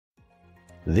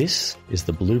This is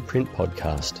the Blueprint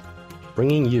Podcast,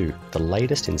 bringing you the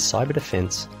latest in cyber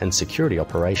defense and security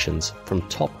operations from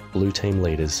top Blue Team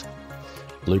leaders.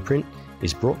 Blueprint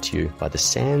is brought to you by the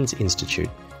SANS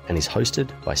Institute and is hosted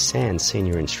by SANS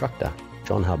Senior Instructor,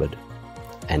 John Hubbard.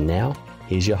 And now,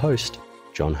 here's your host,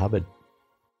 John Hubbard.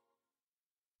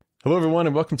 Hello, everyone,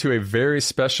 and welcome to a very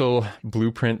special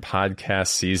Blueprint podcast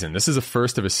season. This is the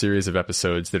first of a series of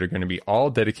episodes that are going to be all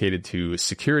dedicated to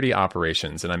security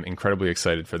operations, and I'm incredibly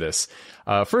excited for this.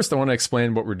 First, I want to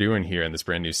explain what we're doing here in this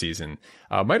brand new season.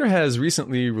 MITRE has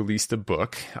recently released a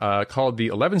book called The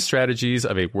 11 Strategies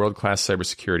of a World-Class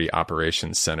Cybersecurity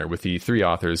Operations Center with the three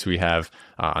authors we have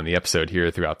on the episode here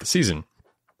throughout the season.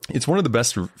 It's one of the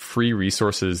best free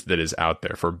resources that is out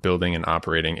there for building and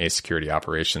operating a security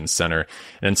operations center,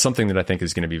 and something that I think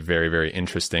is going to be very, very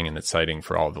interesting and exciting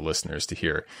for all of the listeners to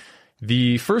hear.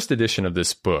 The first edition of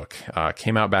this book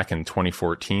came out back in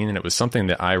 2014, and it was something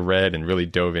that I read and really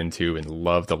dove into and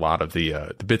loved a lot of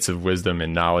the bits of wisdom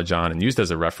and knowledge on, and used as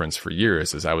a reference for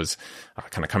years as I was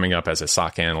kind of coming up as a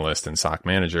SOC analyst and SOC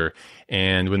manager.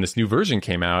 And when this new version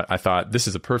came out, I thought this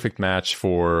is a perfect match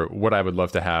for what I would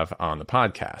love to have on the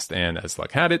podcast. And as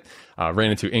luck had it, ran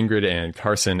into Ingrid and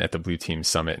Carson at the Blue Team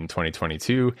Summit in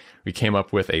 2022. We came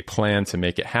up with a plan to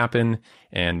make it happen.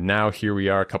 And now here we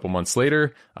are a couple months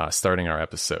later, starting our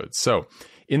episode. So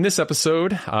in this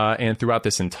episode and throughout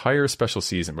this entire special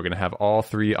season, we're going to have all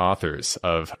three authors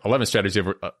of 11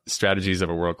 Strategies of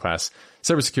a World-Class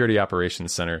Cybersecurity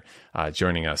Operations Center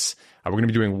joining us. We're going to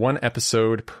be doing one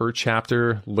episode per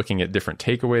chapter, looking at different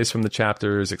takeaways from the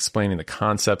chapters, explaining the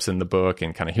concepts in the book,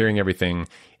 and kind of hearing everything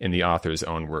in the author's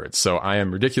own words. So I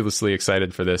am ridiculously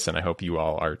excited for this, and I hope you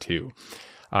all are too.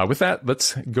 With that,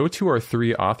 let's go to our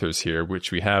three authors here,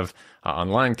 which we have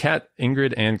online, Kat,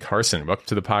 Ingrid, and Carson. Welcome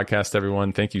to the podcast,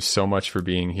 everyone. Thank you so much for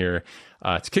being here.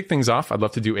 To kick things off, I'd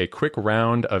love to do a quick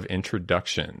round of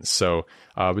introductions. So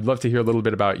we'd love to hear a little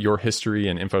bit about your history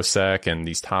in InfoSec and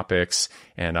these topics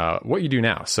and what you do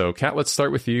now. So Kat, let's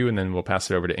start with you, and then we'll pass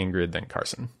it over to Ingrid, then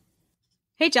Carson.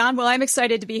 Hey, John. Well, I'm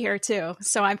excited to be here, too.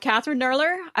 So I'm Kathryn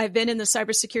Knerler. I've been in the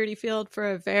cybersecurity field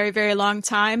for a very, very long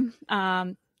time.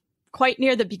 Quite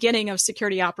near the beginning of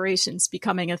security operations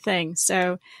becoming a thing.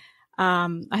 So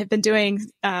I've been doing,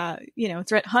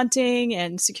 threat hunting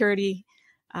and security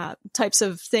types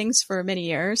of things for many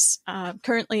years.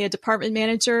 Currently a department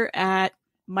manager at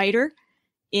MITRE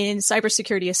in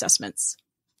cybersecurity assessments.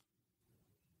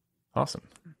 Awesome.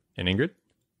 And Ingrid?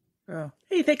 Oh,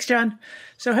 hey, thanks, John.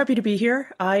 So happy to be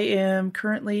here. I am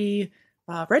currently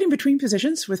right in between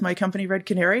positions with my company, Red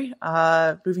Canary,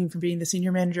 moving from being the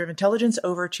senior manager of intelligence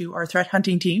over to our threat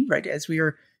hunting team, right as we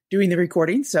are doing the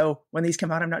recording. So when these come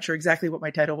out, I'm not sure exactly what my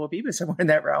title will be, but somewhere in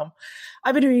that realm.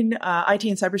 I've been doing IT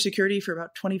and cybersecurity for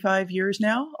about 25 years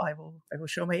now. I will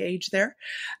show my age there.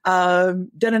 Done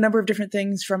a number of different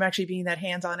things, from actually being that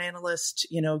hands-on analyst,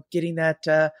 getting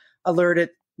that alert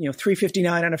at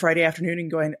 3:59 on a Friday afternoon and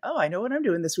going, oh, I know what I'm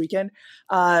doing this weekend,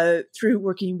 through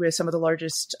working with some of the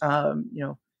largest,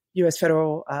 U.S.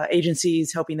 federal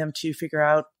agencies, helping them to figure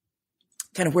out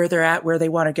kind of where they're at, where they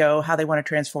want to go, how they want to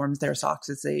transform their SOCs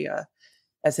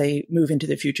as they move into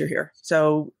the future here.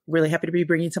 So really happy to be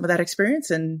bringing some of that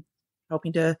experience and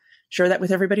hoping to share that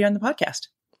with everybody on the podcast.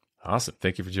 Awesome.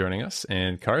 Thank you for joining us.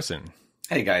 And Carson.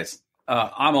 Hey, guys.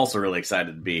 I'm also really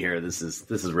excited to be here. This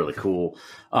is really cool.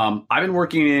 I've been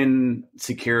working in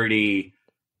security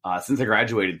since I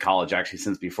graduated college. Actually,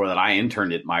 since before that, I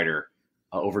interned at MITRE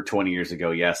over 20 years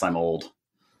ago. Yes, I'm old.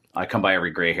 I come by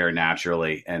every gray hair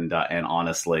naturally and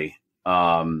honestly.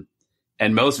 And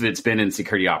most of it's been in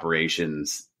security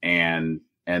operations, and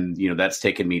that's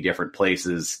taken me different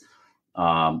places.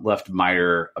 Left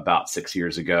MITRE about 6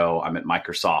 years ago. I'm at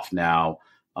Microsoft now.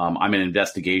 I'm an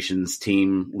investigations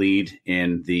team lead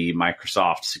in the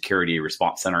Microsoft Security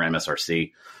Response Center,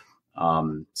 MSRC.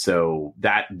 So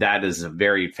that is a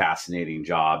very fascinating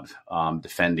job,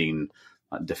 defending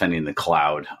the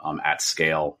cloud at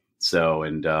scale. So,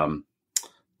 and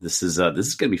this is going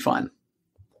to be fun.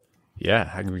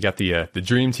 Yeah, we got the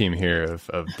dream team here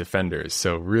of defenders.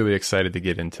 So really excited to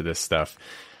get into this stuff.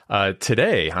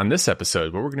 Today, on this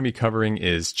episode, what we're going to be covering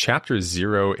is Chapter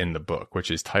 0 in the book, which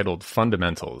is titled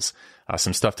Fundamentals.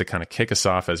 Some stuff to kind of kick us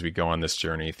off as we go on this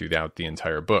journey throughout the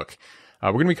entire book.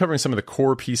 We're going to be covering some of the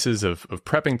core pieces of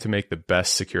prepping to make the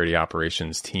best security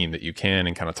operations team that you can,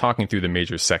 and kind of talking through the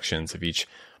major sections of each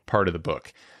part of the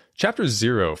book. Chapter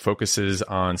 0 focuses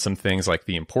on some things like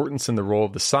the importance and the role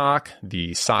of the SOC,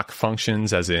 the SOC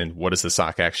functions, as in what is the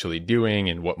SOC actually doing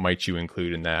and what might you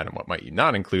include in that and what might you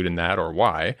not include in that or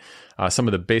why. Some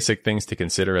of the basic things to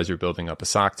consider as you're building up a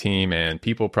SOC team, and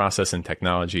people, process, and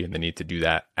technology, and the need to do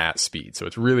that at speed. So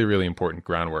it's really, really important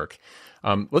groundwork.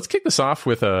 Let's kick this off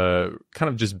with a kind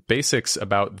of just basics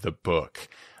about the book,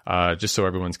 just so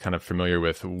everyone's kind of familiar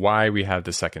with why we have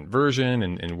the second version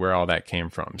and where all that came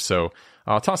from. So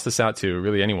I'll toss this out to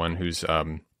really anyone who's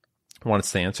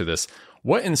wants to answer this.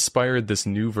 What inspired this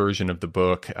new version of the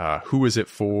book? Who is it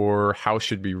for? How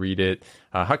should we read it?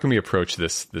 How can we approach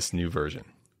this new version?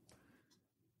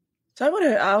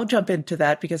 So I'll jump into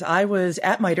that because I was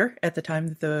at MITRE at the time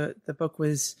that the book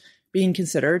was being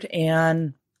considered.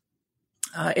 And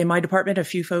in my department, a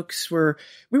few folks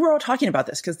we were all talking about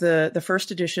this because the first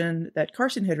edition that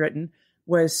Carson had written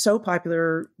was so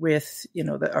popular with,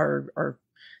 our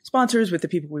sponsors, with the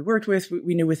people we worked with,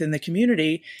 we knew within the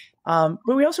community. But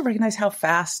we also recognize how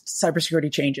fast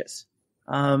cybersecurity changes.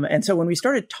 And so when we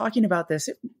started talking about this,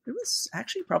 it was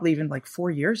actually probably even like 4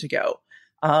 years ago.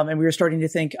 And we were starting to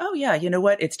think, oh yeah, you know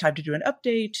what? It's time to do an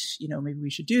update. Maybe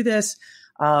we should do this.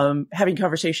 Having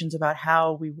conversations about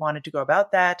how we wanted to go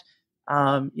about that.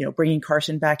 Bringing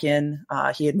Carson back in.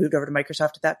 He had moved over to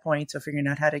Microsoft at that point. So figuring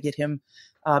out how to get him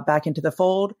back into the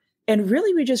fold. And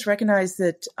really, we just recognized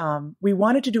that we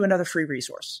wanted to do another free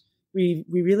resource. We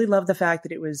really love the fact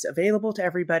that it was available to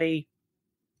everybody.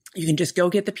 You can just go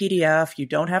get the PDF. You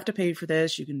don't have to pay for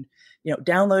this. You can,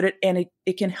 download it, and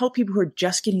it can help people who are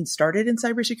just getting started in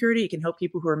cybersecurity. It can help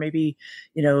people who are maybe,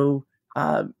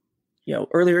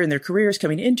 earlier in their careers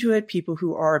coming into it, people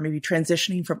who are maybe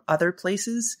transitioning from other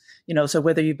places, so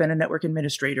whether you've been a network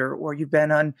administrator or you've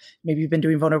been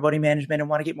doing vulnerability management and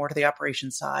want to get more to the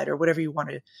operations side or whatever you want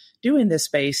to do in this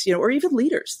space, or even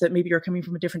leaders that maybe are coming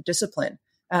from a different discipline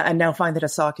and now find that a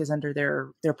SOC is under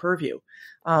their purview.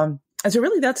 And so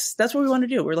really that's what we want to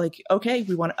do. We're like, okay,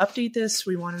 we want to update this.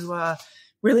 We want to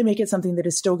really make it something that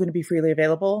is still going to be freely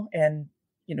available and,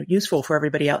 useful for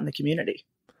everybody out in the community.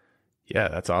 Yeah,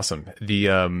 that's awesome. The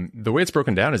way it's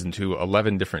broken down is into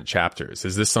 11 different chapters.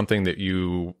 Is this something that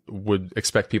you would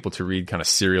expect people to read kind of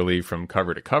serially from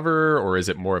cover to cover, or is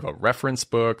it more of a reference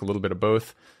book, a little bit of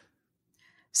both?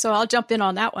 So I'll jump in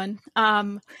on that one.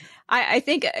 I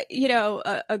think,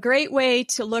 a great way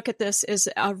to look at this is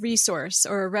a resource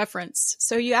or a reference.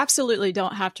 So you absolutely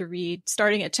don't have to read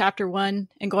starting at chapter 1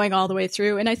 and going all the way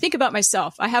through. And I think about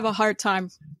myself, I have a hard time,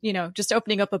 just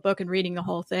opening up a book and reading the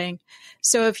whole thing.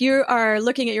 So if you are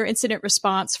looking at your incident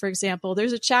response, for example,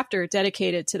 there's a chapter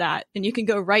dedicated to that, and you can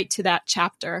go right to that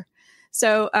chapter.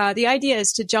 So the idea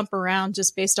is to jump around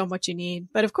just based on what you need.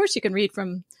 But of course, you can read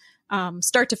from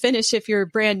start to finish if you're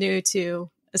brand new to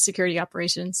security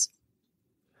operations.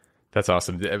 That's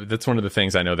awesome. That's one of the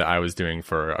things I know that I was doing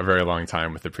for a very long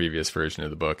time with the previous version of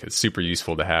the book. It's super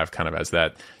useful to have kind of as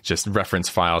that just reference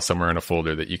file somewhere in a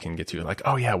folder that you can get to, like,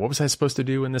 oh yeah, what was I supposed to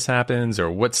do when this happens? Or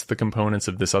what's the components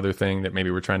of this other thing that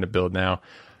maybe we're trying to build now?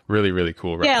 Really, really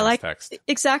cool reference text.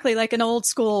 Exactly. Like an old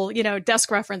school,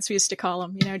 desk reference, we used to call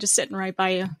them, just sitting right by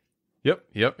you.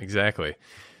 Yep, exactly.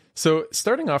 So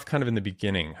starting off kind of in the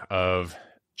beginning of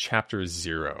Chapter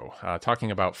 0, talking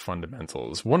about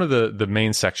fundamentals. One of the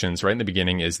main sections right in the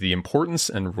beginning is the importance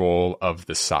and role of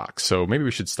the SOC. So maybe we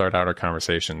should start out our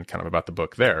conversation kind of about the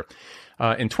book there.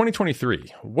 In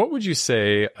 2023, what would you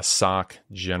say a SOC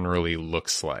generally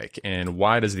looks like? And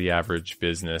why does the average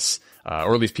business,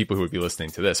 or at least people who would be listening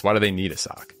to this, why do they need a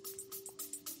SOC?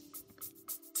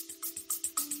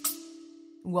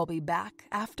 We'll be back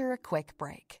after a quick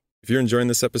break. If you're enjoying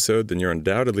this episode, then you're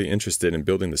undoubtedly interested in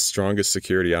building the strongest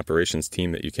security operations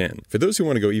team that you can. For those who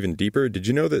want to go even deeper, did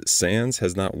you know that SANS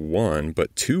has not one,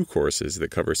 but 2 courses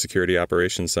that cover security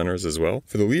operations centers as well?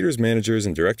 For the leaders, managers,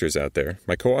 and directors out there,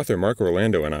 my co-author Mark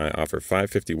Orlando and I offer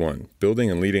 551, Building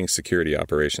and Leading Security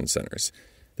Operations Centers.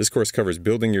 This course covers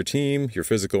building your team, your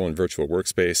physical and virtual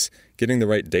workspace, getting the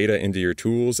right data into your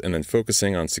tools, and then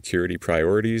focusing on security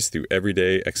priorities through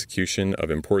everyday execution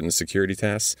of important security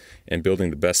tasks and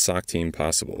building the best SOC team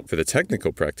possible. For the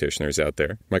technical practitioners out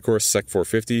there, my course Sec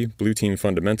 450, Blue Team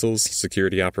Fundamentals,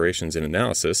 Security Operations and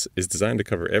Analysis is designed to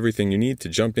cover everything you need to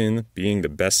jump in being the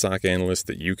best SOC analyst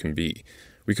that you can be.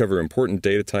 We cover important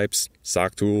data types,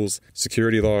 SOC tools,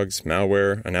 security logs,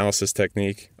 malware, analysis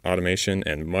technique, automation,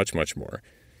 and much, much more.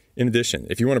 In addition,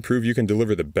 if you want to prove you can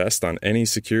deliver the best on any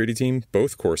security team,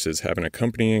 both courses have an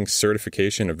accompanying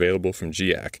certification available from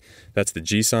GIAC. That's the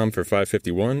GSOM for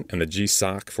 551 and the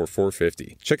GSOC for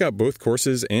 450. Check out both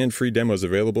courses and free demos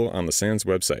available on the SANS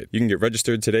website. You can get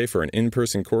registered today for an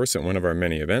in-person course at one of our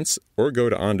many events, or go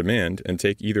to On Demand and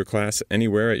take either class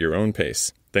anywhere at your own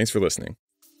pace. Thanks for listening.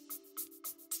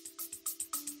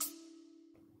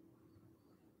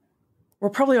 We're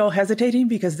probably all hesitating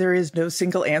because there is no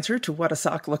single answer to what a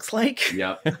SOC looks like.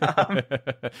 Yep.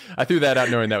 I threw that out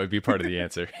knowing that would be part of the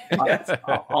answer.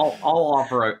 I'll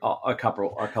offer a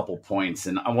couple points,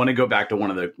 and I want to go back to one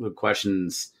of the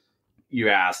questions you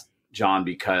asked, John,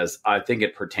 because I think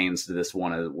it pertains to this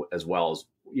one as well. As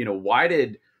why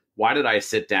did I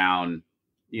sit down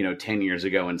 10 years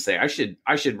ago and say I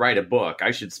should write a book? I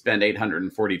should spend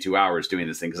 842 hours doing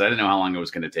this thing, because I didn't know how long it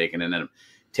was going to take, and ended up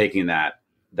taking that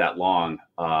long.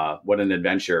 What an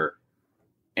adventure.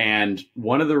 And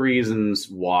one of the reasons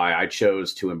why I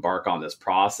chose to embark on this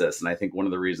process, and I think one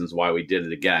of the reasons why we did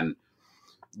it again,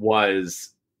 was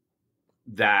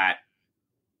that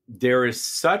there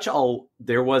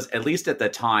was, at least at the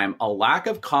time, a lack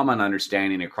of common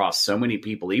understanding across so many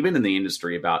people, even in the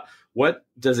industry, about what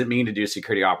does it mean to do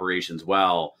security operations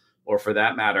well, or for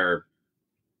that matter,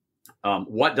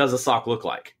 what does a SOC look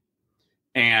like?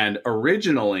 And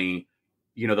originally,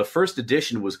 the first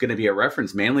edition was going to be a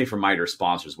reference mainly for MITRE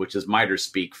sponsors, which is MITRE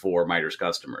speak for MITRE's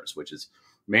customers, which is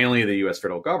mainly the U.S.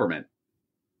 federal government.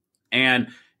 And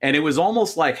it was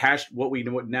almost like what we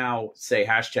would now say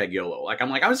hashtag YOLO. Like, I'm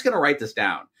just going to write this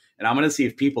down, and I'm going to see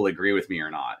if people agree with me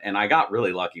or not. And I got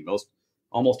really lucky.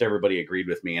 Almost everybody agreed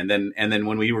with me. And then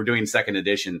when we were doing second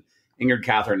edition, Ingrid,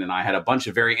 Kathryn, and I had a bunch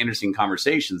of very interesting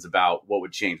conversations about what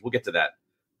would change. We'll get to that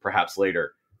perhaps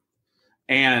later.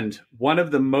 And one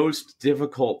of the most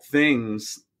difficult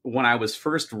things when I was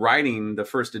first writing the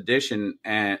first edition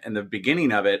and the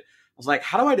beginning of it, I was like,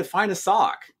 how do I define a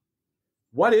SOC?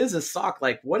 What is a SOC?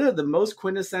 Like, what are the most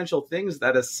quintessential things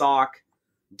that a SOC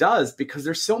does? Because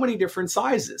there's so many different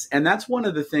sizes. And that's one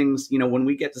of the things, when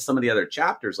we get to some of the other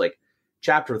chapters, like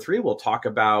chapter 3, we'll talk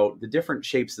about the different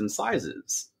shapes and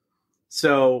sizes.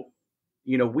 So,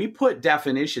 we put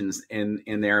definitions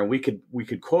in there, and we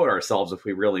could quote ourselves if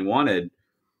we really wanted.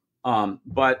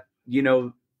 But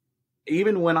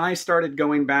even when I started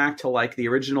going back to like the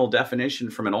original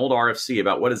definition from an old RFC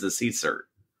about what is a CSIRT,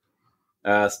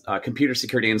 Computer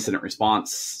Security Incident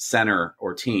Response Center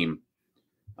or team,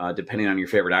 depending on your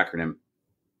favorite acronym,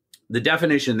 the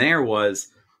definition there was,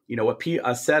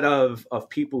 a set of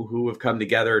people who have come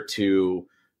together to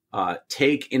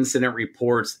take incident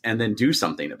reports and then do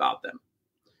something about them.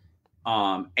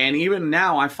 And even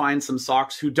now I find some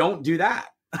SOCs who don't do that.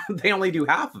 They only do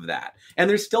half of that, and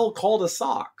they're still called a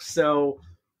SOC. So,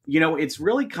 it's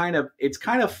really kind of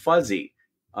fuzzy.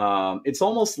 It's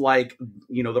almost like,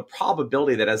 the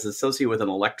probability that is associated with an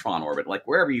electron orbit, like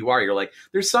wherever you are, you're like,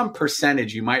 there's some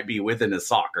percentage you might be within a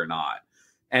SOC or not.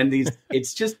 And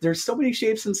it's just, there's so many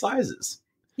shapes and sizes.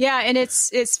 Yeah. And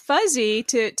it's fuzzy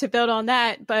to build on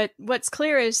that. But what's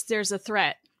clear is there's a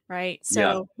threat. Right.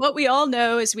 So What we all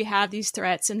know is we have these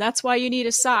threats, and that's why you need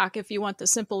a SOC if you want the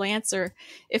simple answer.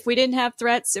 If we didn't have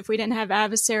threats, if we didn't have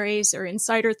adversaries or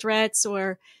insider threats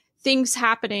or things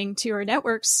happening to our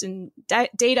networks and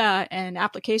data and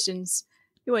applications,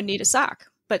 we wouldn't need a SOC.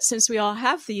 But since we all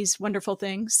have these wonderful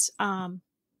things,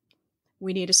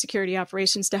 we need a security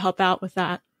operations to help out with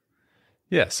that.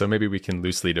 Yeah, so maybe we can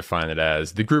loosely define it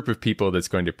as the group of people that's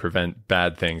going to prevent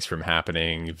bad things from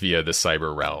happening via the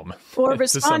cyber realm. Or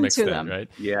respond to them. Right?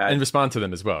 Yeah. And respond to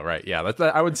them as well, right? Yeah,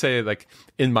 I would say, like,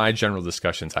 in my general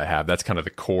discussions I have, that's kind of the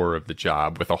core of the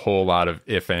job, with a whole lot of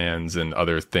if-ands and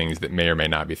other things that may or may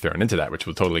not be thrown into that, which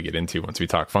we'll totally get into once we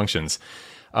talk functions.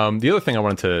 The other thing I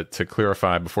wanted to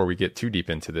clarify before we get too deep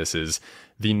into this is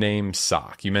the name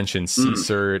SOC. You mentioned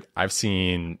CSIRT. I've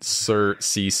seen CERT,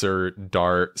 CSIRT,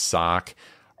 DART, SOC.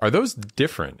 Are those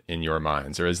different in your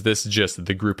minds, or is this just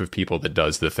the group of people that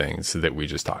does the things that we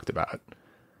just talked about?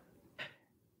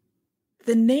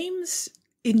 The names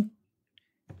can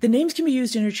be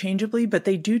used interchangeably, but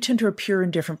they do tend to appear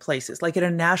in different places. Like at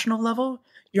a national level,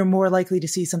 you're more likely to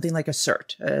see something like a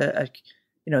CERT,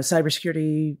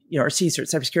 cybersecurity, or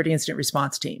CSIRT, cybersecurity incident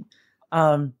response team.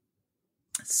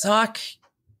 SOC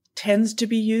tends to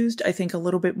be used, I think, a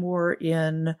little bit more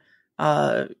in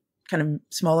kind of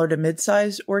smaller to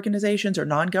mid-sized organizations or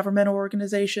non-governmental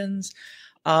organizations.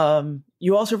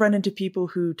 You also run into people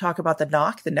who talk about the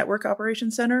NOC, the Network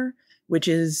Operations Center, which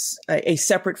is a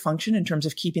separate function in terms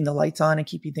of keeping the lights on and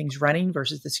keeping things running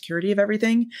versus the security of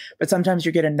everything. But sometimes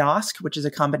you get a NOSC, which is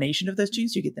a combination of those two.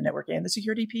 So you get the network and the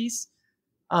security piece.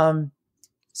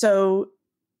 So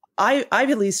I've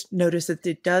at least noticed that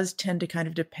it does tend to kind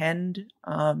of depend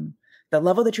the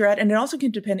level that you're at, and it also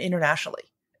can depend internationally.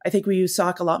 I think we use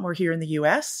SOC a lot more here in the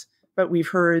US, but we've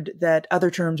heard that other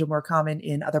terms are more common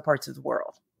in other parts of the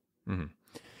world. Mm-hmm.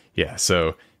 Yeah,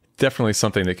 so definitely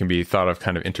something that can be thought of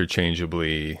kind of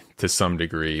interchangeably to some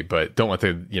degree, but don't let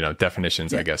the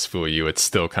definitions, I guess, fool you. It's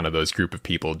still kind of those group of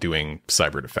people doing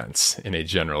cyber defense in a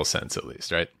general sense, at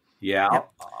least, right? Yeah,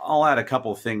 I'll add a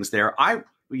couple of things there.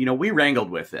 We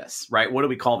wrangled with this, right? What do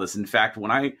we call this? In fact,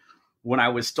 when I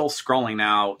was still scrolling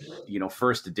out,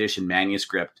 first edition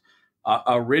manuscript,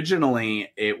 originally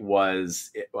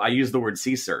I used the word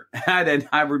CSIRT. And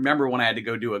I remember when I had to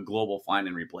go do a global find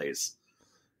and replace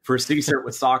for CSIRT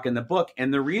with SOC in the book.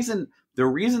 And the reason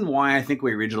why I think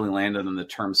we originally landed on the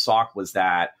term SOC was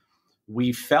that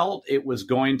we felt it was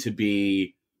going to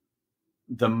be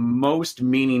the most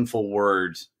meaningful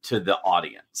word to the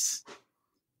audience.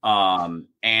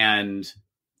 And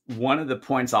one of the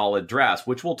points I'll address,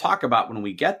 which we'll talk about when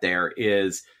we get there,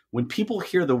 is when people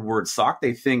hear the word SOC,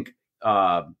 they think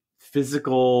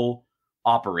physical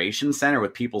operations center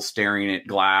with people staring at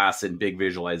glass and big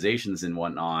visualizations and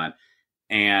whatnot.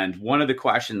 And one of the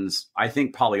questions I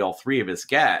think probably all three of us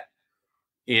get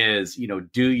is,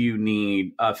 do you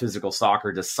need a physical SOC,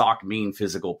 or does SOC mean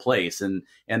physical place? And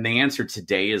the answer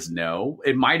today is no.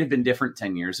 It might have been different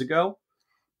 10 years ago.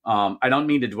 I don't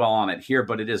mean to dwell on it here,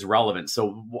 but it is relevant.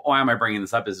 So why am I bringing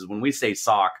this up is when we say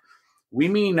SOC, we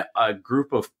mean a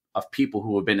group of people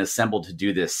who have been assembled to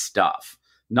do this stuff,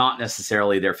 not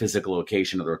necessarily their physical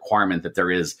location or the requirement that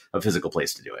there is a physical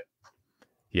place to do it.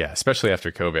 Yeah, especially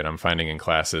after COVID, I'm finding in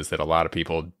classes that a lot of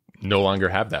people no longer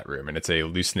have that room. And it's a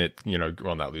loose-knit,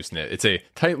 not loose-knit, it's a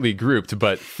tightly grouped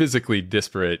but physically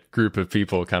disparate group of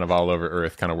people kind of all over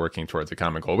Earth kind of working towards a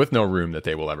common goal with no room that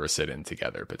they will ever sit in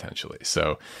together potentially.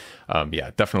 So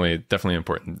definitely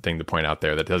important thing to point out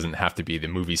there. That doesn't have to be the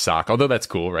movie SOC, although that's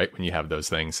cool, right? When you have those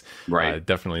things, right?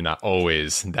 Definitely not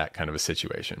always that kind of a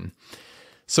situation.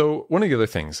 So one of the other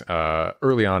things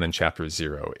early on in chapter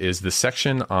 0 is the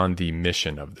section on the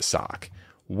mission of the SOC.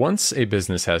 Once a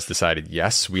business has decided,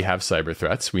 yes, we have cyber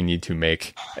threats, we need to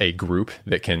make a group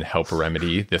that can help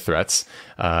remedy the threats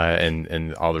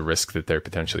and all the risk that they're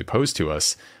potentially posed to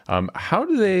us. How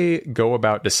do they go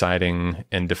about deciding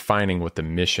and defining what the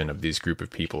mission of these group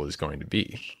of people is going to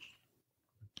be?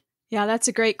 Yeah, that's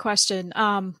a great question.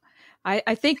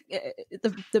 I think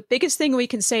the biggest thing we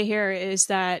can say here is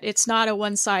that it's not a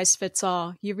one size fits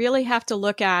all. You really have to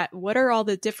look at what are all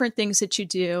the different things that you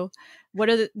do. What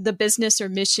are the business or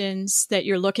missions that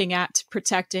you're looking at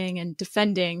protecting and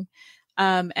defending?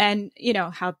 And,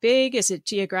 how big is it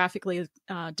geographically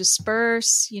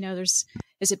dispersed?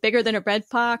 Is it bigger than a bread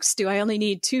box? Do I only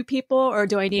need 2 people or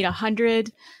do I need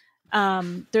 100?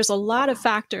 There's a lot of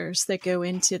factors that go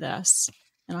into this,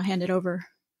 and I'll hand it over.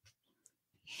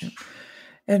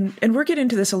 And we'll get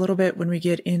into this a little bit when we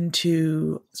get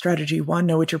into strategy 1,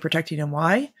 know what you're protecting and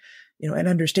why, and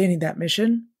understanding that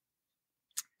mission.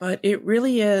 But it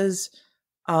really is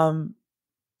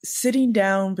sitting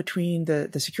down between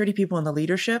the security people and the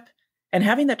leadership and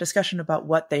having that discussion about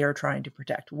what they are trying to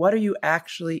protect. What are you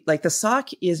actually, like the SOC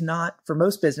is not, for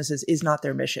most businesses, is not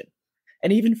their mission.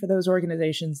 And even for those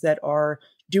organizations that are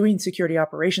doing security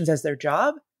operations as their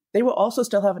job, they will also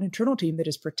still have an internal team that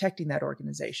is protecting that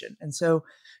organization. And so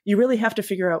you really have to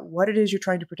figure out what it is you're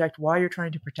trying to protect, why you're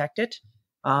trying to protect it,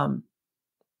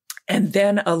 and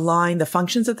then align the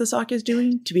functions that the SOC is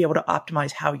doing to be able to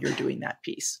optimize how you're doing that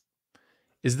piece.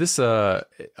 Is this a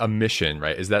mission,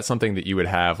 right? Is that something that you would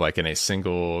have like in a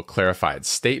single clarified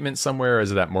statement somewhere? Or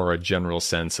is that more a general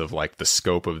sense of like the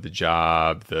scope of the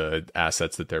job, the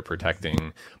assets that they're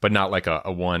protecting, but not like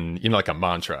a one, like a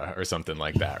mantra or something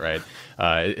like that, right?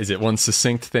 Is it one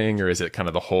succinct thing, or is it kind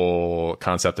of the whole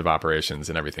concept of operations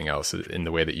and everything else in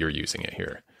the way that you're using it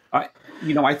here? I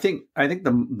think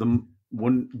the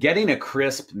when getting a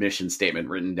crisp mission statement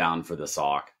written down for the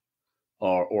SOC,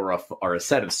 or a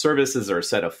set of services or a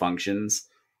set of functions,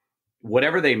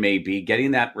 whatever they may be,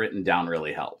 getting that written down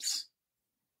really helps.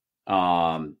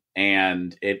 And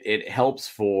it helps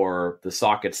for the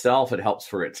SOC itself. It helps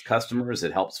for its customers.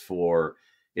 It helps for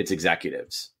its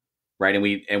executives, right?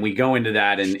 And we go into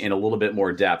that in a little bit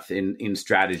more depth in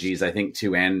strategies, I think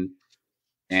 2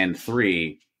 and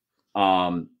 3.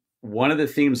 One of the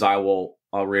themes I'll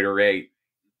reiterate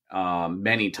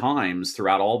many times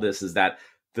throughout all this is that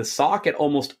the SOC at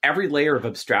almost every layer of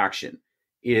abstraction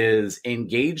is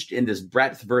engaged in this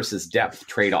breadth versus depth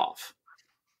trade-off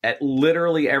at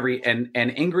literally every, and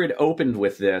Ingrid opened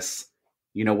with this,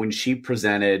 when she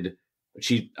presented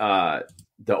the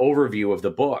overview of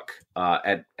the book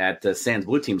at the SANS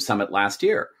Blue Team Summit last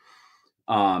year.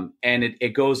 And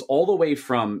it goes all the way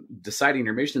from deciding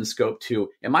your mission scope to,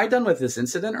 am I done with this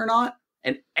incident or not?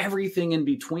 And everything in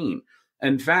between.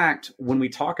 In fact, when we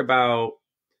talk about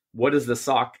what is the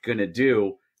SOC going to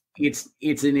do, it's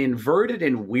an inverted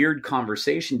and weird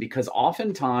conversation, because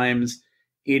oftentimes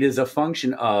it is a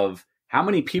function of how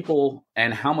many people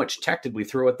and how much tech did we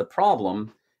throw at the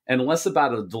problem, and less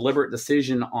about a deliberate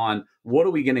decision on what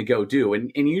are we going to go do.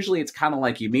 And usually it's kind of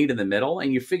like you meet in the middle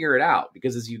and you figure it out,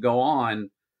 because as you go on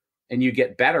and you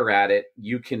get better at it,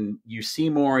 you see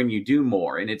more and you do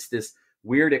more. And it's this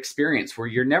weird experience where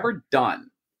you're never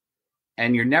done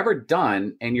and you're never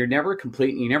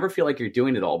complete, and you never feel like you're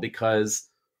doing it all, because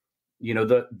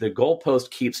the goalpost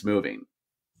keeps moving.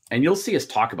 And you'll see us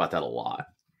talk about that a lot.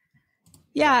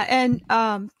 Yeah. And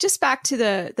just back to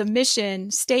the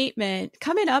mission statement,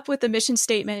 coming up with the mission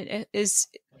statement is,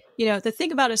 the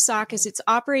thing about a SOC is it's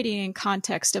operating in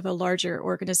context of a larger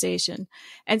organization.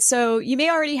 And so you may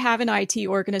already have an IT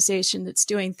organization that's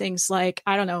doing things like,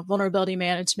 vulnerability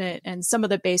management and some of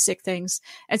the basic things.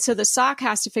 And so the SOC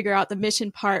has to figure out the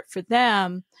mission part for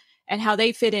them and how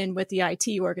they fit in with the IT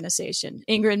organization.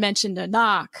 Ingrid mentioned a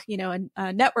NOC,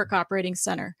 a network operating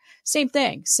center, same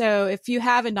thing. So if you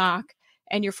have a NOC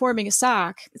and you're forming a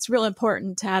SOC, it's real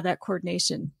important to have that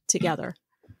coordination together.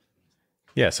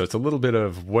 Yeah, so it's a little bit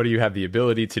of what do you have the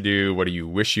ability to do, what do you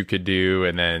wish you could do,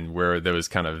 and then where those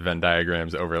kind of Venn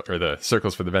diagrams or the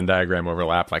circles for the Venn diagram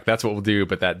overlap, like that's what we'll do,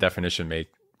 but that definition may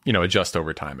adjust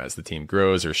over time as the team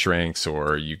grows or shrinks,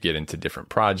 or you get into different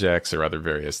projects or other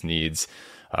various needs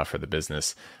for the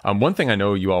business. One thing I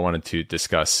know you all wanted to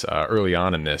discuss early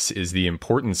on in this is the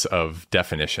importance of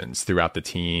definitions throughout the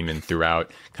team and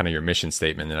throughout kind of your mission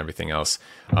statement and everything else.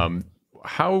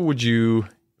 How would you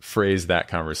phrase that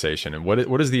conversation, and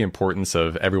what is the importance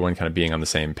of everyone kind of being on the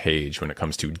same page when it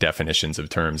comes to definitions of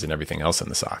terms and everything else in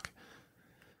the SOC?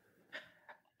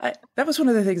 That was one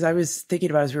of the things I was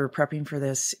thinking about as we were prepping for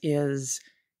this is,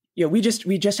 we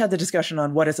just had the discussion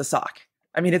on what is a SOC.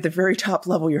 I mean, at the very top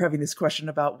level, you're having this question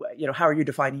about, how are you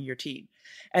defining your team?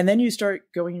 And then you start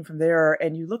going from there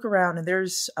and you look around, and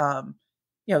there's,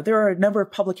 there are a number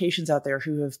of publications out there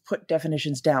who have put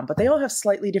definitions down, but they all have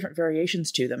slightly different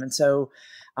variations to them. And so,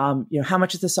 how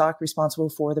much is the SOC responsible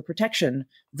for the protection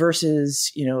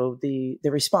versus, the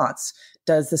response?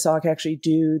 Does the SOC actually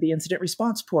do the incident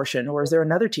response portion, or is there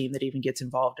another team that even gets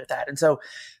involved with that? And so,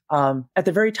 at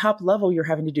the very top level, you're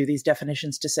having to do these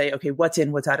definitions to say, okay, what's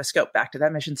in, what's out of scope, back to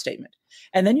that mission statement.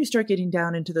 And then you start getting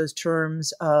down into those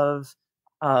terms of,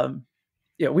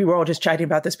 we were all just chatting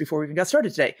about this before we even got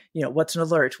started today. What's an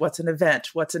alert? What's an event?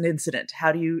 What's an incident?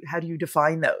 How do you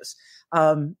define those?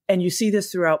 And you see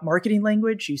this throughout marketing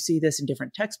language. You see this in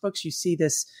different textbooks. You see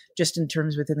this just in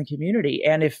terms within the community.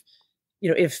 And if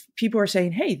people are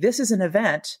saying, hey, this is an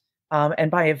event, and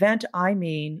by event, I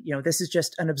mean, this is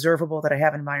just an observable that I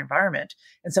have in my environment.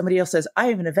 And somebody else says, I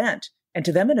have an event. And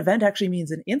to them, an event actually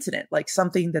means an incident, like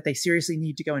something that they seriously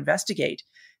need to go investigate.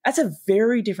 That's a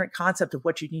very different concept of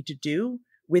what you need to do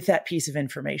with that piece of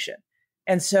information.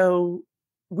 And so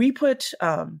we put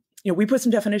some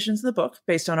definitions in the book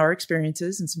based on our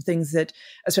experiences and some things that,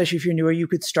 especially if you're newer, you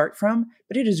could start from.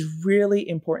 But it is really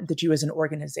important that you as an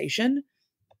organization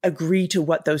agree to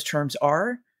what those terms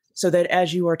are, so that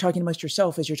as you are talking amongst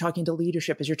yourself, as you're talking to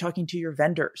leadership, as you're talking to your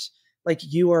vendors, like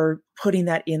you are putting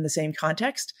that in the same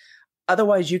context.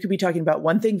 Otherwise, you could be talking about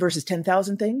one thing versus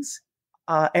 10,000 things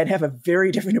and have a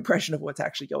very different impression of what's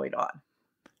actually going on.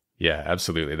 Yeah,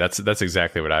 absolutely. That's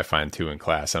exactly what I find too in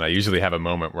class. And I usually have a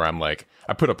moment where I'm like,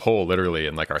 I put a poll literally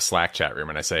in like our Slack chat room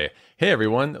and I say, hey,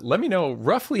 everyone, let me know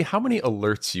roughly how many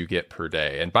alerts you get per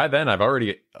day. And by then I've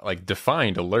already like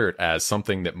defined alert as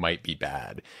something that might be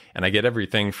bad. And I get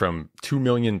everything from 2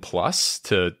 million plus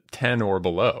to 10 or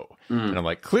below. And I'm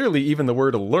like, clearly, even the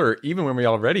word alert, even when we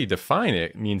already define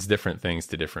it, means different things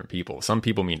to different people. Some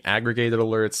people mean aggregated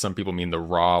alerts. Some people mean the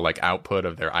raw like output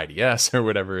of their IDS or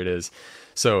whatever it is.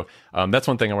 So that's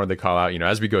one thing I wanted to call out.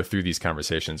 As we go through these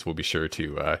conversations, we'll be sure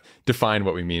to define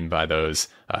what we mean by those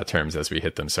terms as we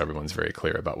hit them, so everyone's very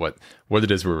clear about what it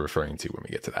is we're referring to when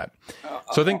we get to that.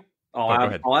 So I think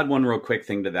I'll add one real quick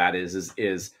thing to that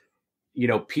is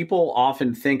people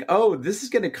often think, oh, this is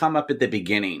going to come up at the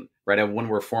beginning, right? When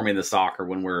we're forming the SOC or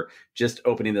when we're just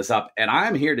opening this up. And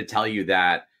I'm here to tell you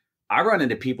that I run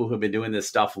into people who've been doing this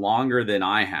stuff longer than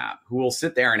I have, who will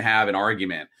sit there and have an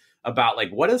argument about like,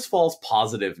 what does false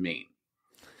positive mean?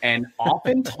 And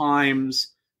oftentimes,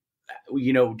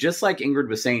 just like Ingrid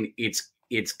was saying, it's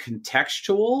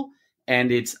contextual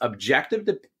and it's objective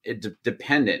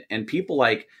dependent. And people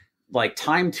like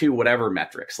time to whatever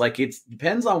metrics, like it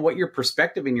depends on what your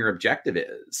perspective and your objective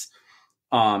is.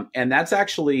 And that's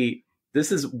actually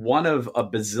this is one of a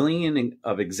bazillion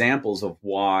of examples of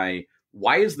why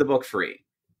is the book free?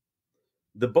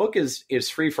 The book is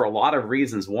free for a lot of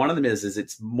reasons. One of them is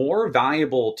it's more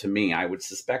valuable to me. I would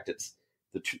suspect it's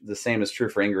the same is true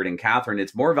for Ingrid and Kathryn.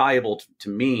 It's more valuable to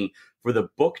me for the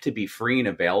book to be free and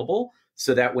available,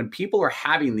 so that when people are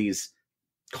having these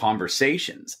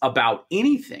conversations about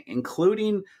anything,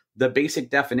 including the basic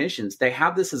definitions, they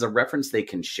have this as a reference they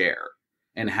can share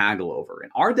and haggle over.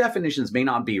 And our definitions may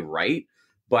not be right,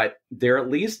 but they're at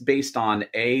least based on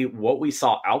what we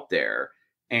saw out there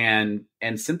and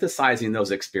synthesizing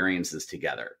those experiences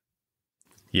together.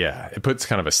 Yeah, it puts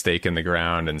kind of a stake in the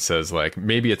ground and says, like,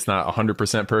 maybe it's not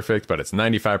 100% perfect, but it's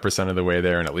 95% of the way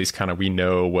there. And at least kind of we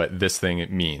know what this thing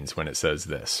means when it says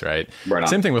this, right?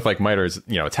 Same thing with like MITRE's,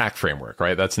 attack framework,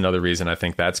 right? That's another reason I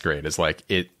think that's great, is like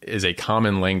it is a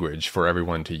common language for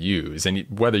everyone to use. And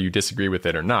whether you disagree with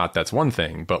it or not, that's one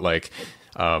thing. But like,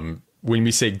 when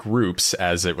we say groups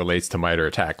as it relates to MITRE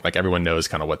attack, like everyone knows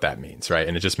kind of what that means, right?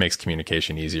 And it just makes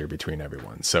communication easier between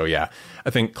everyone. So yeah, I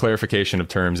think clarification of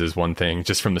terms is one thing.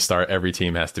 Just from the start, every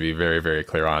team has to be very, very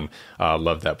clear on.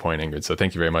 Love that point, Ingrid. So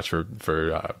thank you very much for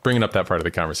bringing up that part of the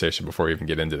conversation before we even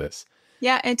get into this.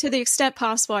 Yeah, and to the extent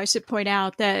possible, I should point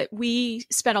out that we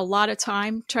spent a lot of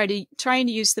time trying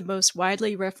to use the most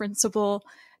widely referenceable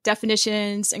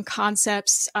definitions and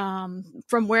concepts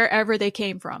from wherever they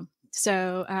came from.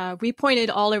 So we pointed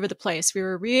all over the place. We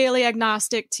were really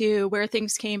agnostic to where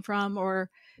things came from or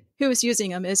who was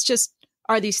using them. It's just,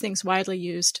 are these things widely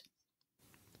used?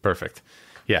 Perfect.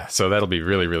 Yeah, so that'll be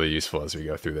really, really useful as we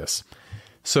go through this.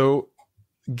 So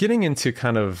getting into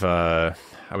kind of, I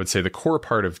would say, the core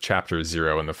part of chapter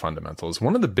 0 in the fundamentals,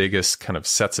 one of the biggest kind of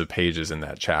sets of pages in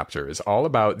that chapter is all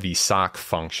about the SOC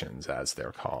functions, as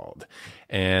they're called.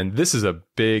 And this is a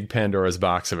big Pandora's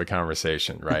box of a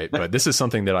conversation, right? But this is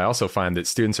something that I also find that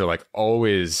students are like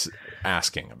always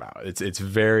asking about. It's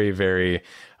very, very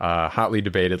hotly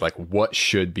debated, like what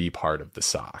should be part of the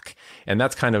SOC. And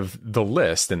that's kind of the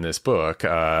list in this book,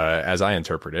 as I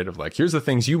interpret it, of like, here's the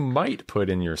things you might put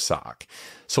in your SOC.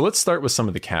 So let's start with some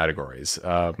of the categories.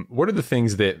 What are the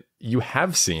things that you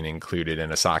have seen included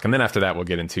in a SOC? And then after that, we'll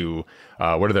get into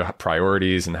what are the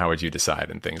priorities and how would you decide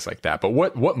and things like that. But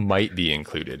what might be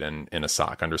included in a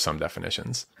SOC under some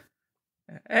definitions?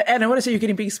 And I want to say you're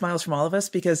getting big smiles from all of us,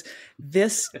 because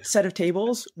this set of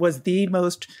tables was the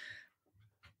most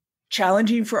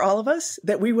challenging for all of us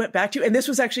that we went back to. And this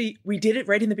was actually, we did it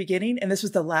right in the beginning. And this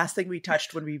was the last thing we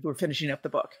touched when we were finishing up the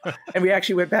book. And we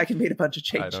actually went back and made a bunch of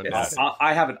changes.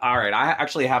 I have it. All right. I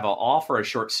actually have I'll offer a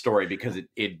short story because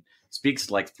it speaks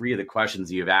to like 3 of the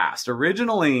questions you've asked.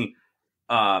 Originally,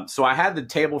 so I had the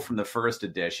table from the first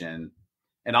edition,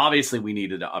 and obviously we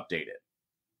needed to update it.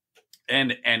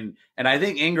 And I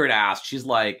think Ingrid asked, she's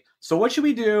like, so what should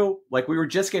we do? Like, we were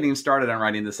just getting started on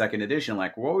writing the second edition.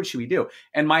 Like, what should we do?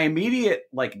 And my immediate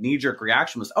like knee-jerk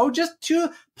reaction was, just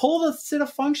to pull the set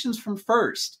of functions from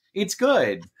first. It's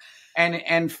good.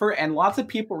 And lots of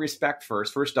people respect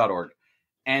first.org.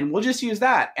 And we'll just use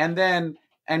that. And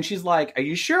she's like, are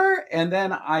you sure? And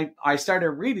then I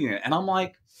started reading it, and I'm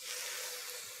like,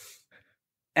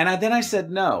 then I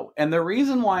said no. And the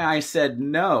reason why I said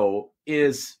no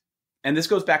is, and this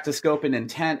goes back to scope and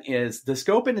intent, is the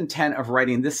scope and intent of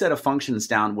writing this set of functions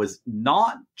down was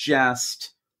not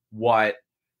just what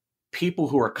people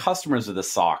who are customers of the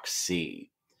SOC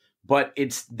see, but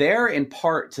it's there in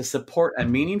part to support a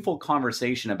meaningful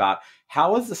conversation about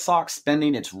how is the SOC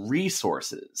spending its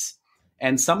resources.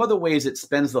 And some of the ways it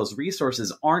spends those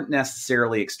resources aren't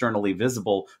necessarily externally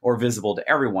visible or visible to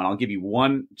everyone. I'll give you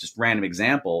one just random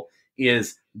example,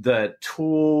 is the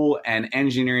tool and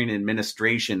engineering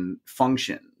administration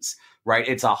functions, right?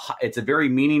 It's a very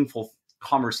meaningful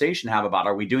conversation to have about,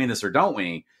 are we doing this or don't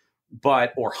we?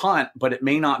 But it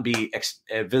may not be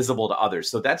visible to others.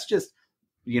 So that's just,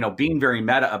 being very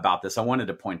meta about this. I wanted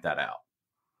to point that out.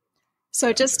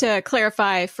 So just to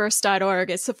clarify,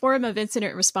 first.org, it's a forum of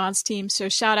incident response teams. So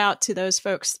shout out to those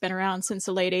folks. It's been around since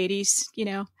the late 80s.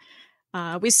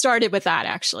 We started with that,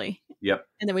 actually. Yep.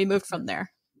 And then we moved from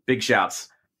there. Big shouts.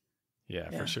 Yeah,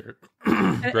 for sure.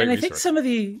 And I think some of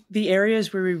the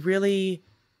areas where we really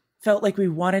felt like we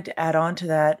wanted to add on to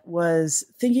that was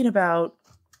thinking about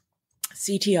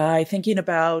CTI, thinking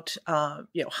about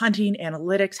hunting,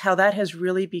 analytics, how that has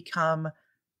really become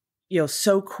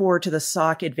so core to the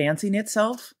SOC advancing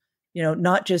itself.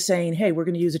 Not just saying, hey, we're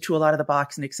going to use a tool out of the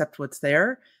box and accept what's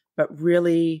there, but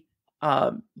really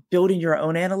building your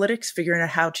own analytics, figuring out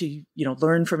how to,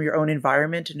 learn from your own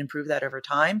environment and improve that over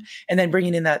time. And then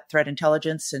bringing in that threat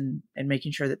intelligence and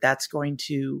making sure that that's going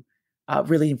to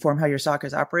really inform how your SOC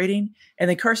is operating. And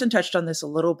then Carson touched on this a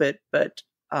little bit, but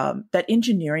that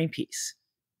engineering piece,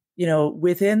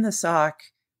 within the SOC,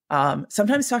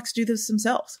 sometimes SOCs do this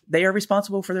themselves. They are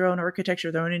responsible for their own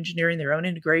architecture, their own engineering, their own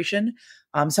integration.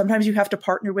 Sometimes you have to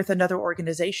partner with another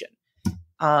organization.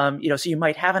 So you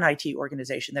might have an IT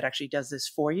organization that actually does this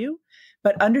for you,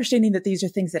 but understanding that these are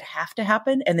things that have to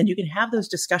happen. And then you can have those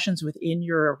discussions within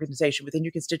your organization, within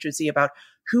your constituency about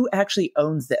who actually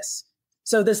owns this.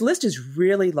 So this list is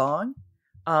really long.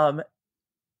 And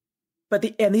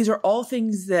these are all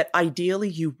things that ideally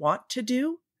you want to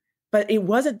do, but it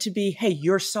wasn't to be, hey,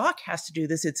 your SOC has to do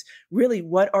this. It's really,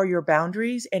 what are your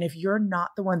boundaries? And if you're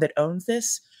not the one that owns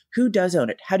this, who does own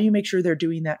it? How do you make sure they're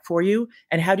doing that for you?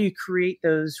 And how do you create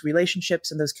those relationships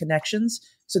and those connections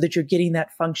so that you're getting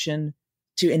that function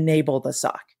to enable the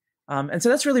SOC? And so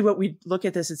that's really what we look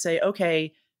at this and say,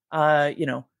 okay,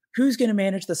 who's going to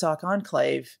manage the SOC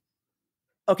enclave?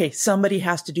 Okay, somebody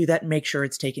has to do that and make sure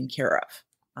it's taken care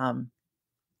of,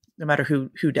 no matter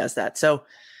who does that. So,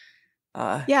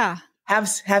 have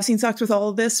seen SOCs with all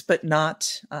of this, but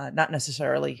not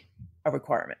necessarily a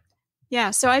requirement.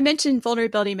 Yeah. So I mentioned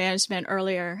vulnerability management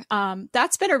earlier.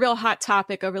 That's been a real hot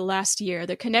topic over the last year,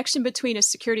 the connection between a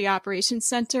security operations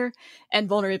center and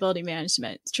vulnerability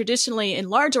management. Traditionally, in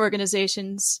large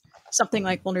organizations, something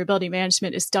like vulnerability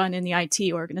management is done in the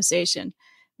IT organization.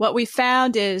 What we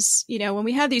found is, when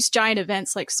we have these giant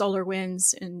events like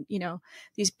SolarWinds and,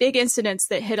 these big incidents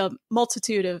that hit a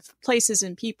multitude of places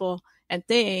and people and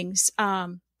things,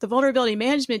 the vulnerability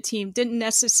management team didn't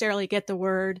necessarily get the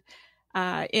word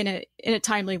in a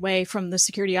timely way from the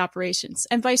security operations,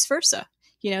 and vice versa.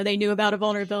 They knew about a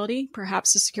vulnerability.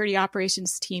 Perhaps the security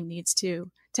operations team needs to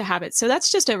have it. So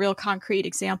that's just a real concrete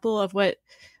example of what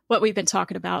we've been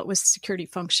talking about with security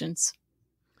functions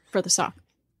for the SOC.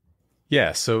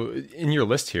 Yeah. So in your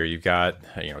list here, you've got,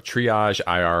 triage,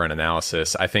 IR, and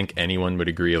analysis. I think anyone would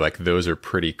agree, like, those are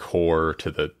pretty core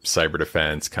to the cyber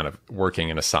defense kind of working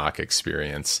in a SOC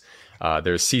experience.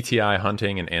 There's CTI,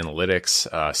 hunting, and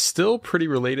analytics, still pretty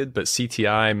related, but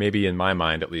CTI, maybe in my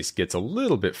mind at least, gets a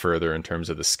little bit further in terms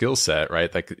of the skill set,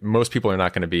 right? Like, most people are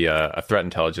not going to be a threat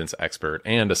intelligence expert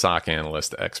and a SOC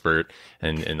analyst expert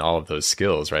and all of those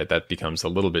skills, right? That becomes a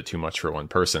little bit too much for one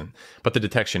person. But the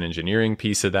detection engineering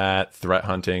piece of that, threat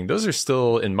hunting, those are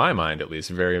still, in my mind at least,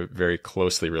 very, very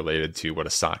closely related to what a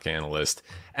SOC analyst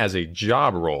as a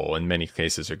job role in many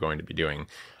cases are going to be doing.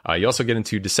 You also get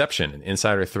into deception and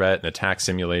insider threat and attack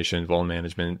simulation, vuln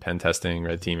management, pen testing,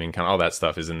 red teaming, kind of all that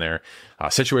stuff is in there.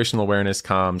 Situational awareness,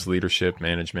 comms, leadership,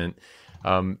 management.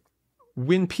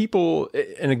 When people,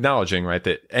 and acknowledging, right,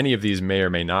 that any of these may or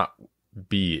may not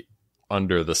be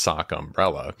under the SOC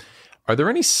umbrella, are there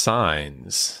any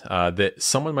signs that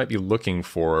someone might be looking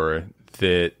for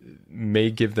that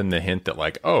may give them the hint that,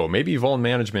 like, oh, maybe vuln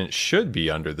management should be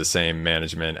under the same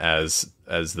management as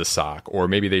the SOC, or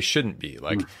maybe they shouldn't be?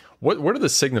 Like, what are the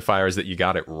signifiers that you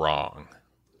got it wrong?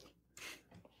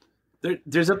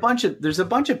 There's a bunch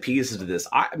of pieces to this.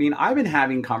 I mean, I've been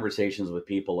having conversations with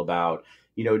people about,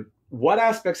 what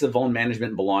aspects of vuln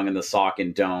management belong in the SOC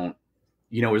and don't,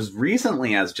 as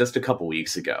recently as just a couple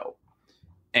weeks ago.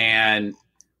 And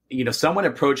someone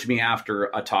approached me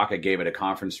after a talk I gave at a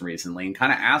conference recently and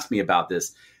kind of asked me about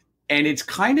this. And it's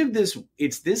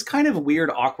this kind of weird,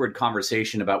 awkward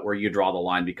conversation about where you draw the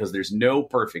line, because there's no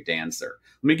perfect answer.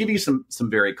 Let me give you some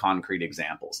very concrete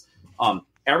examples.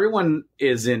 Everyone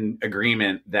is in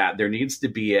agreement that there needs to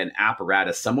be an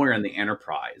apparatus somewhere in the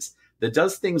enterprise that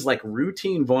does things like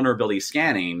routine vulnerability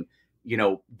scanning,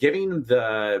 giving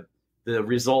the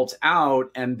results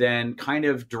out and then kind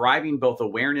of driving both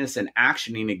awareness and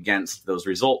actioning against those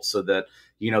results, so that,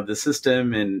 the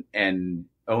system and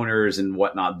owners and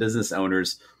whatnot, business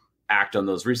owners, act on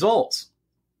those results.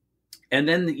 And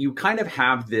then you kind of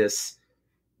have this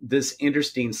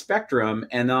interesting spectrum.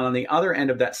 And then on the other end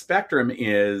of that spectrum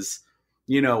is,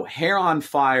 hair on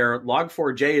fire,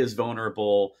 log4j is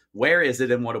vulnerable. Where is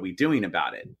it and what are we doing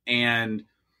about it? And,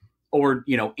 or,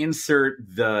 insert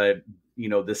the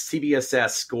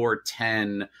CVSS score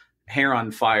 10 hair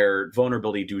on fire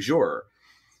vulnerability du jour.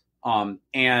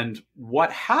 And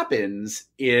what happens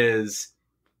is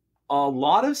a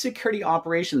lot of security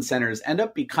operations centers end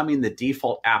up becoming the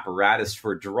default apparatus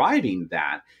for driving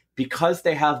that, because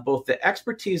they have both the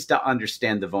expertise to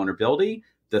understand the vulnerability,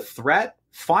 the threat,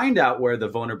 find out where the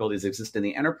vulnerabilities exist in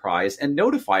the enterprise, and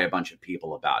notify a bunch of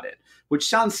people about it, which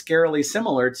sounds scarily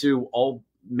similar to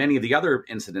many of the other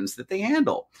incidents that they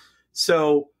handle.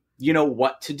 So,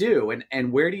 what to do,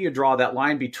 and where do you draw that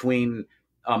line between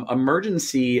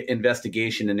emergency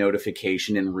investigation and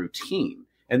notification and routine?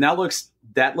 And that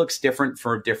looks different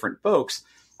for different folks.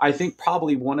 I think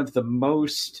probably one of the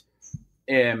most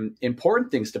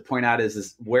important things to point out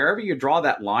is wherever you draw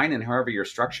that line and however you're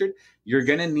structured, you're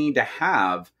going to need to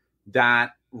have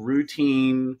that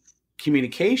routine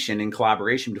communication and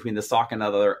collaboration between the SOC and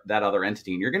that other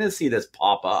entity. And you're going to see this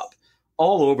pop up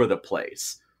all over the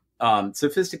place.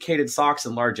 Sophisticated SOCs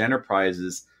and large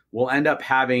enterprises will end up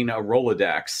having a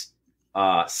Rolodex.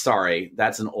 Sorry,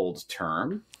 that's an old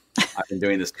term. I've been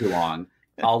doing this too long.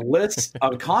 A list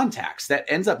of contacts that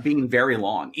ends up being very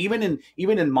long, even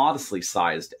in modestly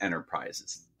sized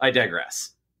enterprises. I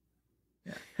digress.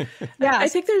 Yeah, I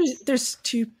think there's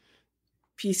two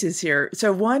pieces here.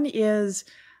 So one is,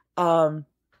 are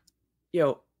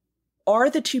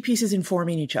the two pieces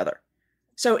informing each other?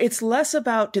 So it's less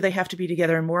about do they have to be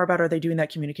together and more about are they doing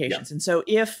that communications? Yeah. And so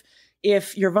if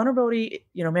your vulnerability,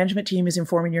 management team is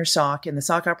informing your SOC and the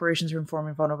SOC operations are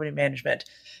informing vulnerability management,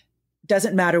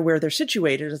 doesn't matter where they're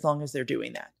situated as long as they're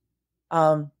doing that.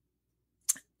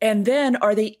 And then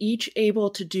are they each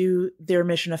able to do their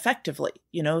mission effectively?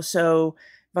 So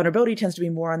vulnerability tends to be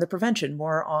more on the prevention,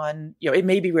 more on, it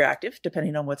may be reactive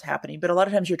depending on what's happening, but a lot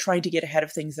of times you're trying to get ahead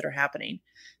of things that are happening.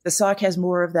 The SOC has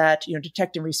more of that,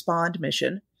 detect and respond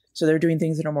mission. So they're doing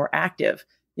things that are more active.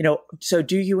 So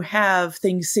do you have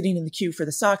things sitting in the queue for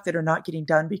the SOC that are not getting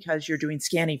done because you're doing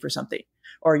scanning for something?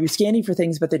 Or are you scanning for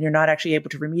things, but then you're not actually able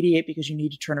to remediate because you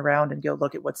need to turn around and go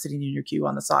look at what's sitting in your queue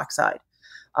on the SOC side?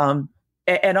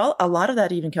 A lot of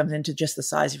that even comes into just the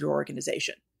size of your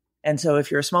organization. And so if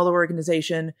you're a smaller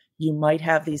organization, you might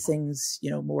have these things,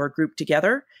 more grouped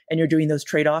together and you're doing those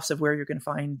trade-offs of where you're going to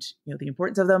find, the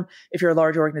importance of them. If you're a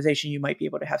large organization, you might be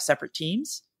able to have separate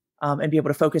teams and be able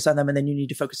to focus on them. And then you need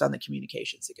to focus on the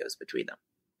communications that goes between them.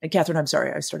 And Kathryn, I'm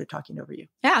sorry, I started talking over you.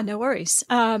 Yeah, no worries.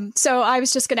 So I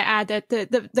was just going to add that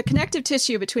the connective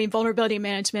tissue between vulnerability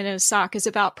management and a SOC is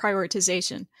about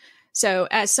prioritization. So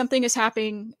as something is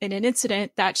happening in an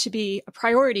incident, that should be a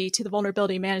priority to the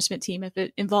vulnerability management team if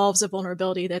it involves a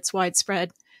vulnerability that's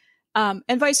widespread. And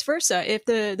vice versa, if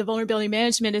the vulnerability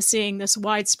management is seeing this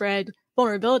widespread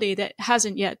vulnerability that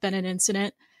hasn't yet been an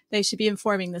incident, they should be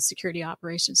informing the security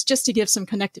operations, just to give some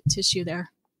connective tissue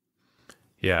there.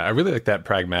 Yeah, I really like that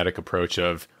pragmatic approach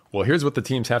of, well, here's what the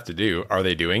teams have to do. Are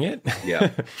they doing it? Yeah.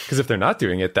 Because if they're not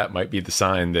doing it, that might be the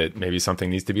sign that maybe something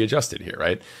needs to be adjusted here,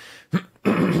 right?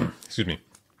 Excuse me.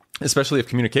 Especially if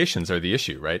communications are the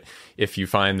issue, right? If you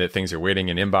find that things are waiting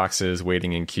in inboxes,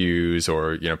 waiting in queues,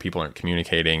 or, people aren't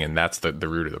communicating and that's the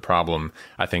root of the problem,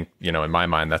 I think, in my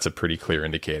mind, that's a pretty clear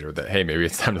indicator that, hey, maybe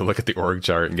it's time to look at the org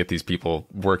chart and get these people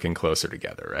working closer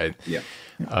together, right? Yeah.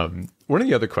 One of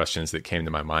the other questions that came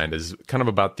to my mind is kind of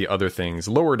about the other things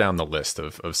lower down the list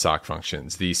of SOC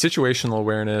functions, the situational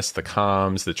awareness, the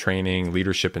comms, the training,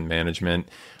 leadership and management.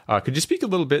 Could you speak a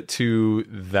little bit to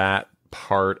that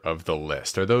part of the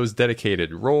list? Are those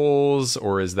dedicated roles,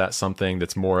 or is that something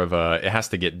that's more of it has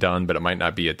to get done, but it might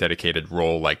not be a dedicated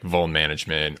role like vuln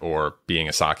management or being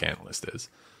a SOC analyst is?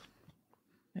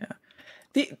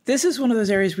 Yeah. This is one of those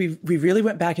areas we really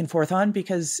went back and forth on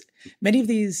because many of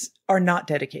these are not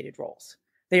dedicated roles.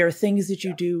 They are things that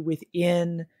you do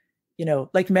within,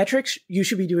 like metrics, you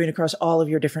should be doing across all of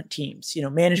your different teams.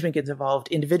 Management gets involved,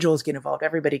 individuals get involved,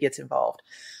 everybody gets involved.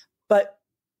 But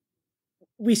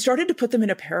we started to put them in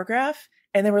a paragraph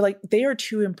and they were like, they are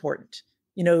too important.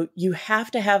 You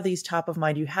have to have these top of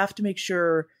mind. You have to make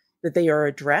sure that they are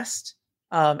addressed.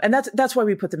 And that's why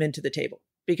we put them into the table,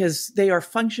 because they are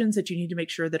functions that you need to make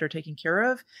sure that are taken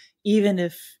care of, even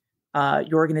if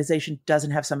your organization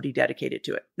doesn't have somebody dedicated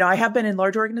to it. Now, I have been in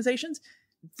large organizations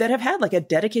that have had like a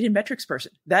dedicated metrics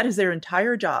person. That is their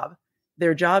entire job.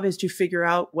 Their job is to figure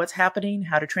out what's happening,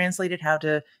 how to translate it, how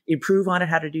to improve on it,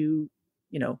 how to do,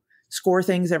 score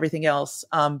things, everything else.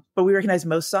 But we recognize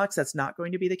most SOCs, that's not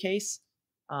going to be the case.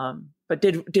 But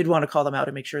did want to call them out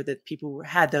and make sure that people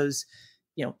had those,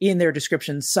 in their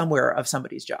descriptions somewhere of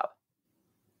somebody's job.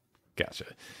 Gotcha.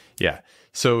 Yeah.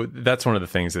 So that's one of the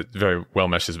things that very well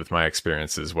meshes with my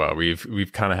experience as well.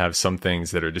 We've kind of have some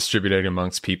things that are distributed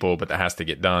amongst people, but that has to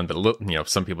get done. But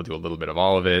some people do a little bit of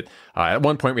all of it. At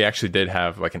one point, we actually did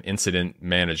have like an incident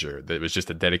manager that was just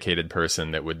a dedicated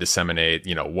person that would disseminate,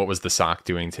 what was the SOC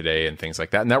doing today and things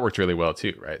like that. And that worked really well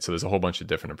too, right? So there's a whole bunch of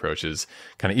different approaches,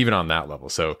 kind of even on that level.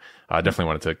 So I definitely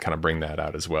wanted to kind of bring that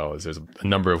out as well, as there's a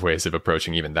number of ways of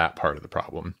approaching even that part of the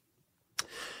problem.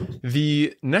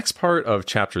 The next part of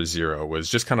chapter 0 was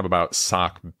just kind of about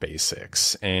SOC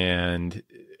basics. And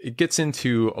it gets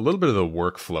into a little bit of the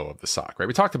workflow of the SOC, right?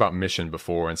 We talked about mission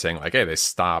before and saying like, hey, they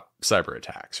stop cyber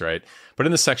attacks, right? But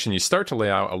in this section, you start to lay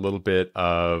out a little bit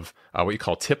of what you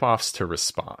call tip-offs to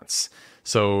response.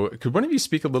 So could one of you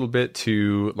speak a little bit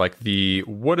to like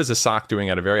what is a SOC doing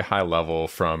at a very high level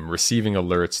from receiving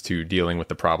alerts to dealing with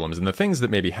the problems and the things that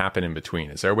maybe happen in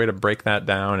between? Is there a way to break that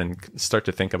down and start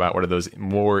to think about what are those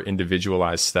more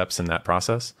individualized steps in that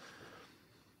process?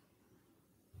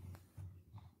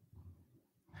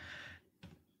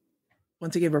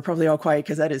 Once again, we're probably all quiet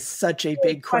because that is such a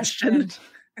big question.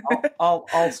 I'll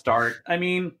start. I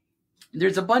mean,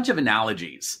 there's a bunch of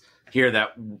analogies here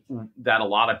that a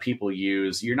lot of people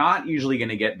use. You're not usually going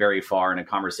to get very far in a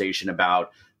conversation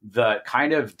about the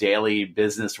kind of daily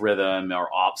business rhythm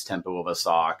or ops tempo of a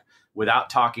SOC without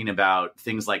talking about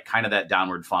things like kind of that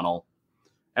downward funnel.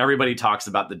 Everybody talks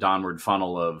about the downward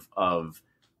funnel of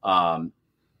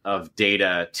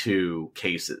data to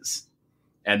cases.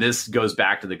 And this goes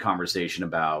back to the conversation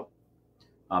about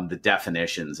the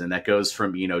definitions. And that goes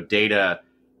from, data.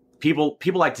 People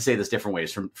like to say this different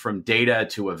ways, from data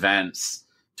to events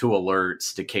to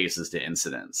alerts to cases to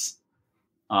incidents.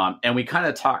 And we kind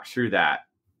of talked through that.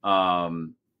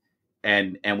 And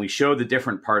we show the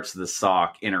different parts of the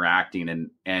SOC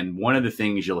interacting. And one of the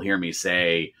things you'll hear me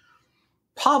say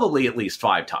probably at least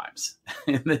 5 times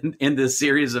in this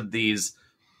series of these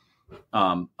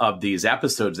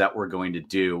episodes that we're going to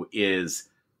do is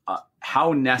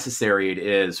how necessary it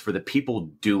is for the people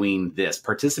doing this,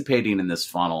 participating in this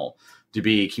funnel, to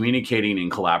be communicating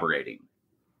and collaborating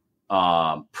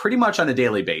pretty much on a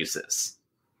daily basis.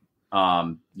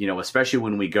 Especially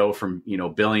when we go from,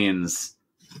 billions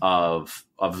of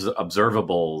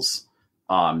observables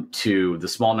to the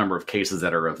small number of cases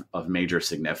that are of major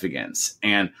significance.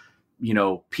 And,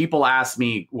 people ask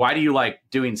me, why do you like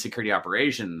doing security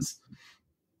operations?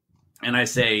 And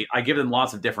I give them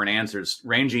lots of different answers,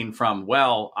 ranging from,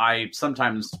 well, I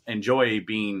sometimes enjoy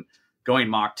going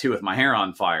Mach 2 with my hair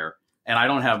on fire, and I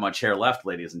don't have much hair left,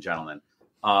 ladies and gentlemen.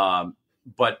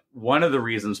 But one of the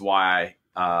reasons why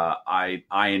I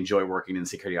enjoy working in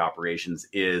security operations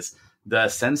is the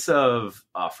sense of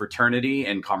fraternity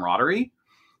and camaraderie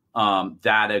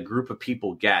that a group of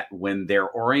people get when they're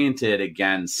oriented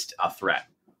against a threat.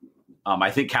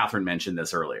 I think Kathryn mentioned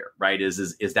this earlier, right?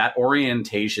 Is that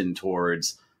orientation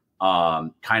towards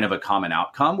kind of a common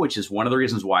outcome, which is one of the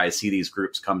reasons why I see these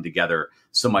groups come together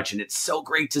so much. And it's so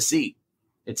great to see.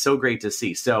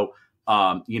 So,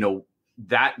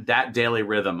 that daily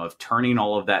rhythm of turning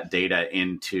all of that data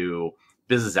into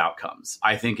business outcomes,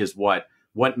 I think is what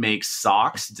makes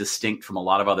SOCs distinct from a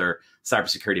lot of other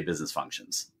cybersecurity business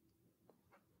functions.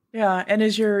 Yeah. And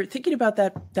as you're thinking about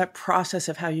that process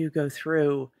of how you go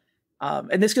through,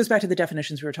 and this goes back to the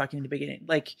definitions we were talking in the beginning.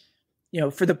 Like,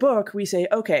 for the book, we say,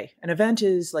 okay, an event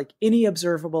is like any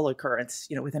observable occurrence,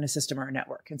 within a system or a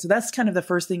network. And so that's kind of the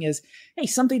first thing is, hey,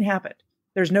 something happened.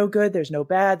 There's no good, there's no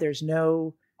bad, there's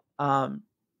no,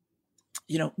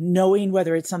 knowing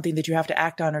whether it's something that you have to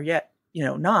act on or yet,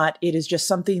 not. It is just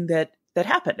something that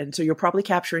happened. And so you're probably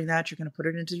capturing that. You're going to put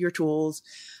it into your tools.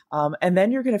 And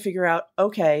then you're going to figure out,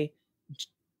 okay,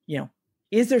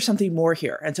 is there something more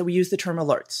here? And so we use the term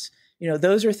alerts.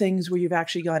 Those are things where you've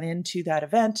actually gone into that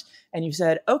event and you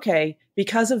said, okay,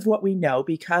 because of what we know,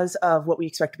 because of what we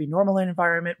expect to be normal in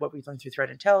environment, what we've learned through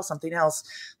threat intel, something else,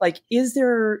 like, is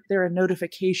there a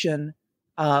notification,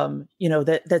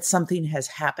 that something has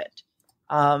happened?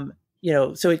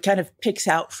 So it kind of picks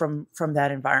out from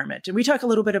that environment. And we talk a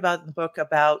little bit about in the book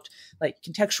about like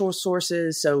contextual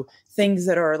sources. So things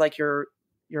that are like your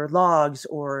logs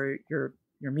or your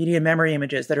media memory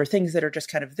images that are things that are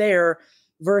just kind of there,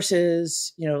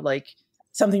 versus, like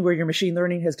something where your machine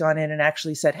learning has gone in and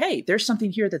actually said, hey, there's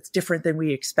something here that's different than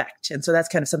we expect. And so that's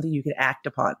kind of something you can act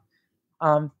upon.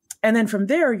 And then from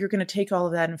there, you're going to take all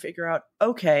of that and figure out,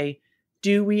 okay,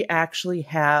 do we actually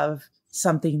have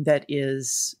something that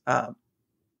is,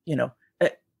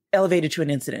 elevated to an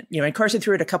incident? And Carson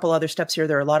threw in a couple other steps here.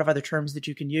 There are a lot of other terms that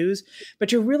you can use,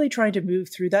 but you're really trying to move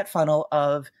through that funnel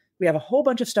of, we have a whole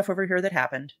bunch of stuff over here that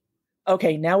happened.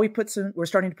 Okay, now we're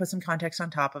starting to put some context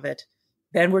on top of it.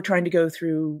 Then we're trying to go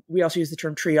through, we also use the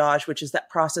term triage, which is that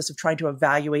process of trying to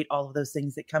evaluate all of those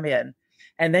things that come in.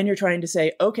 And then you're trying to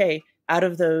say, okay, out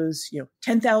of those,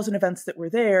 10,000 events that were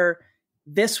there,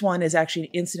 this one is actually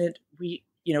an incident.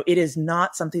 It is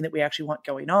not something that we actually want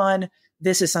going on.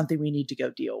 This is something we need to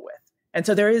go deal with. And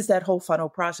so there is that whole funnel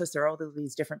process. There are all of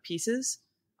these different pieces.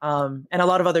 And a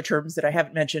lot of other terms that I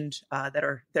haven't mentioned that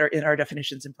are in our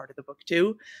definitions and part of the book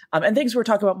too. And things we'll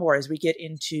talk about more as we get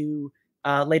into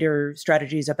later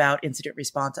strategies about incident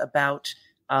response, about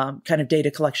kind of data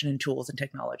collection and tools and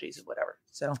technologies and whatever.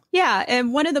 So yeah,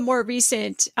 and one of the more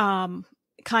recent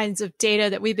kinds of data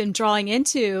that we've been drawing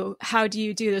into, how do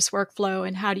you do this workflow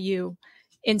and how do you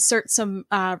insert some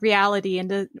reality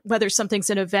into whether something's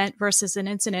an event versus an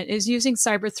incident, is using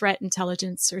cyber threat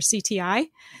intelligence, or CTI.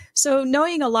 So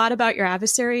knowing a lot about your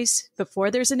adversaries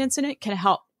before there's an incident can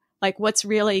help, like what's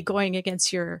really going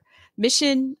against your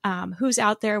mission, who's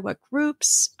out there, what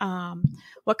groups,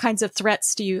 what kinds of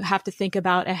threats do you have to think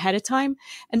about ahead of time.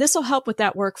 And this will help with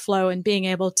that workflow and being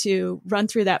able to run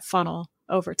through that funnel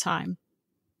over time.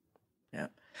 Yeah.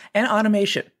 And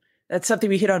automation. That's something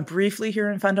we hit on briefly here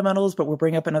in fundamentals, but we'll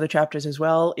bring up in other chapters as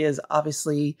well, is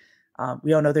obviously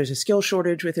we all know there's a skill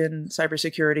shortage within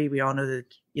cybersecurity. We all know that,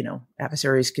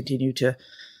 adversaries continue to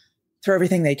throw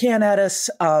everything they can at us.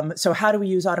 So how do we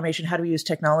use automation? How do we use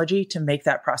technology to make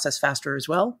that process faster as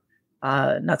well?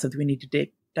 Not something we need to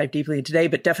dive deeply in today,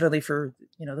 but definitely for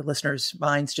the listeners'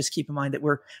 minds, just keep in mind that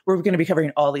we're going to be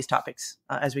covering all these topics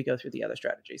as we go through the other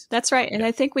strategies. That's right. And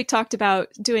I think we talked about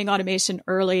doing automation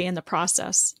early in the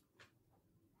process.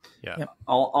 Yeah. Yep.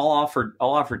 I'll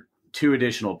offer two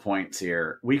additional points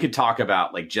here. We could talk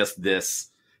about like just this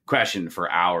question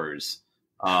for hours.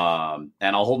 And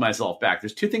I'll hold myself back.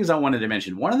 There's two things I wanted to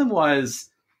mention. One of them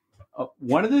was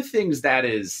one of the things that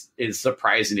is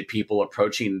surprising to people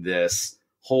approaching this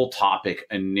whole topic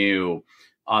anew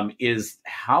is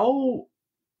how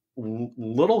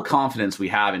little confidence we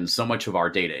have in so much of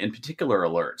our data, in particular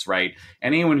alerts, right?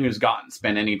 Anyone who's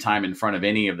spent any time in front of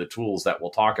any of the tools that we'll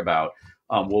talk about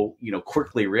will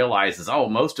quickly realize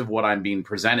most of what I'm being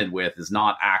presented with is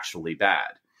not actually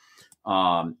bad.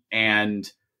 And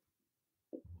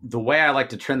the way I like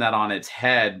to turn that on its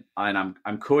head, and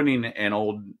I'm quoting an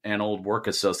old work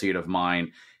associate of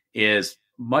mine, is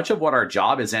much of what our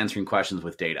job is answering questions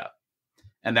with data.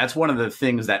 And that's one of the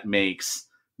things that makes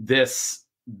this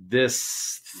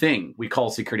thing we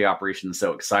call security operations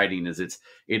so exciting, is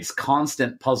it's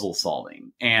constant puzzle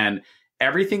solving. And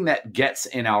everything that gets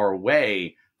in our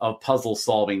way of puzzle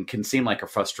solving can seem like a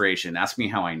frustration. Ask me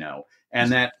how I know.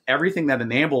 And that everything that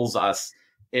enables us,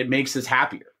 it makes us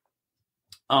happier.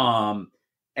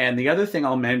 And the other thing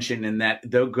I'll mention, and that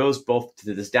though goes both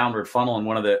to this downward funnel, and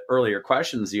one of the earlier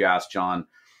questions you asked, John,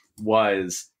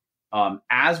 was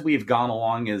as we've gone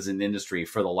along as an industry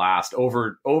for the last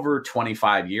over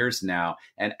 25 years now,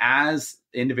 and as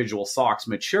individual SOCs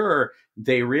mature,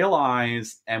 they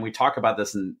realize, and we talk about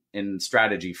this in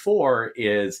strategy 4,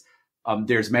 is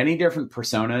there's many different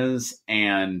personas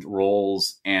and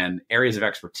roles and areas of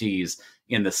expertise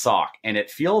in the SOC. And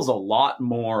it feels a lot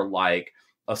more like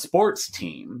a sports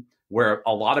team where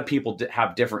a lot of people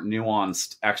have different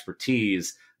nuanced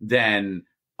expertise than,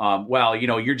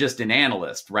 you're just an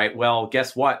analyst, right? Well,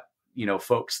 guess what?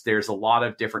 Folks, there's a lot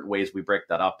of different ways we break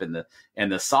that up in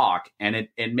the SOC, and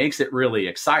it makes it really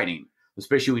exciting,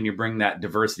 especially when you bring that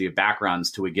diversity of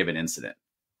backgrounds to a given incident.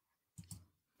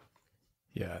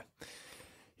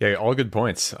 Yeah, all good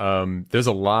points. There's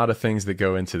a lot of things that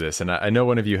go into this. And I know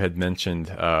one of you had mentioned,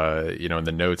 in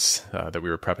the notes that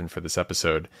we were prepping for this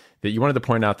episode, that you wanted to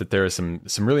point out that there are some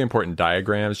really important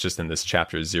diagrams just in this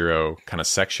chapter 0 kind of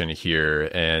section here,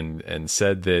 and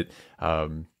said that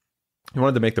you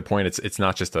wanted to make the point it's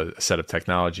not just a set of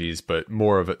technologies, but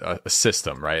more of a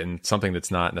system, right? And something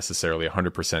that's not necessarily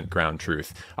 100% ground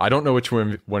truth. I don't know which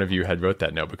one of you had wrote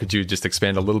that note, but could you just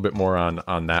expand a little bit more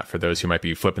on that for those who might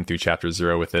be flipping through chapter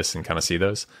 0 with this and kind of see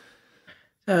those?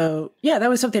 So yeah, that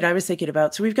was something I was thinking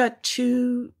about. So we've got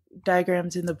 2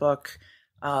 diagrams in the book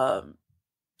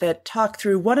that talk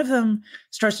through, one of them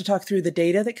starts to talk through the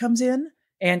data that comes in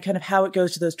and kind of how it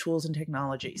goes to those tools and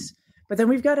technologies. But then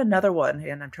we've got another one,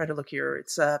 and I'm trying to look here.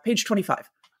 It's page 25,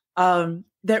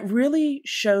 that really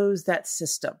shows that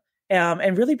system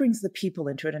and really brings the people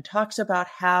into it and talks about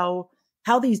how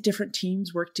these different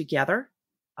teams work together.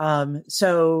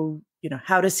 So,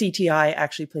 how does CTI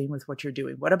actually play in with what you're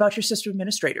doing? What about your system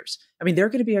administrators? I mean, they're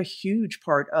going to be a huge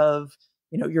part of,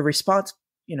 your response,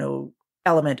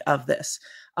 element of this.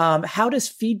 How does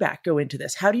feedback go into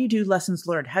this? How do you do lessons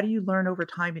learned? How do you learn over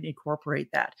time and incorporate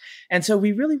that? And so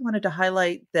we really wanted to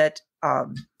highlight that,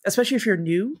 especially if you're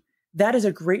new, that is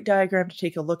a great diagram to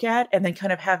take a look at and then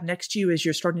kind of have next to you as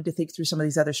you're starting to think through some of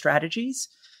these other strategies,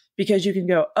 because you can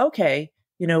go, okay,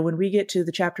 when we get to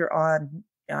the chapter on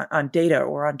data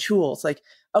or on tools, like,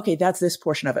 okay, that's this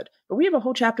portion of it. But we have a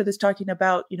whole chapter that's talking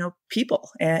about, people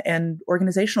and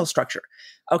organizational structure.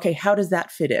 Okay, how does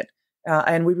that fit in?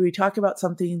 And when we talk about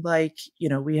something like,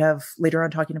 we have later on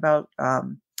talking about,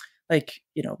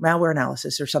 malware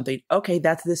analysis or something. Okay,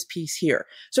 that's this piece here.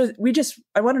 So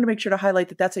I wanted to make sure to highlight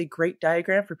that that's a great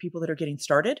diagram for people that are getting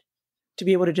started to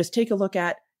be able to just take a look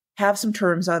at, have some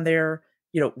terms on there,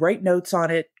 write notes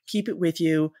on it, keep it with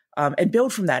you, and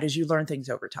build from that as you learn things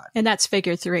over time. And that's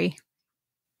figure 3.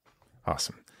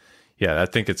 Awesome. Yeah, I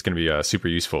think it's going to be super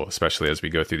useful, especially as we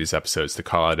go through these episodes, to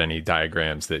call out any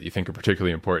diagrams that you think are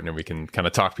particularly important, and we can kind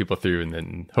of talk people through, and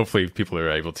then hopefully people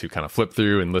are able to kind of flip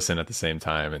through and listen at the same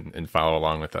time and follow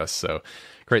along with us. So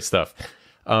great stuff.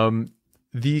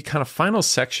 The kind of final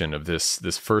section of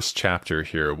this first chapter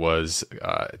here was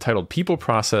titled People,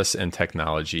 Process, and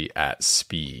Technology at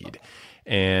Speed.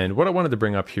 And what I wanted to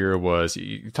bring up here was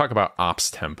you talk about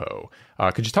ops tempo.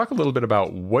 Could you talk a little bit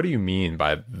about what do you mean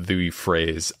by the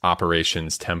phrase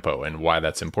operations tempo and why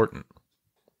that's important?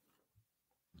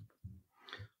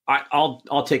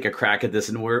 I'll take a crack at this,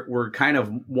 and we're kind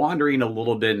of wandering a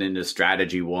little bit into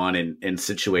strategy 1 and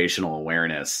situational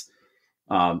awareness.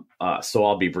 So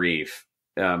I'll be brief.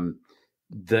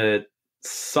 The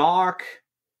SOC,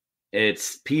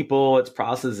 its people, its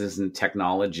processes and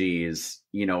technologies,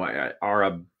 are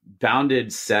a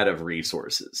bounded set of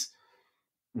resources,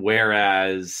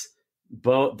 whereas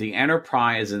both the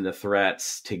enterprise and the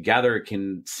threats together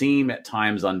can seem at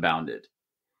times unbounded.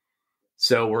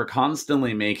 So we're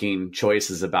constantly making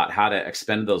choices about how to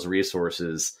expend those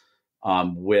resources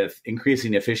with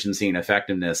increasing efficiency and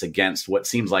effectiveness against what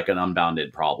seems like an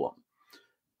unbounded problem.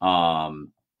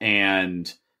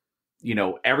 And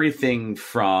everything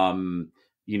from,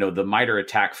 the MITRE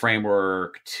attack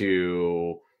framework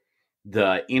to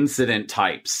the incident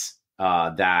types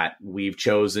that we've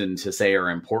chosen to say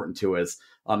are important to us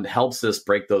helps us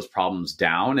break those problems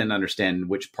down and understand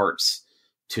which parts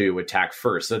to attack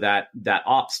first. So that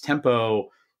ops tempo,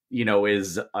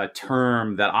 is a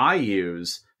term that I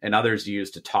use and others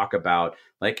use to talk about,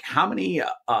 like, how many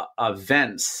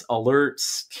events,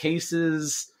 alerts,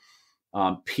 cases,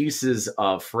 pieces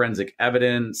of forensic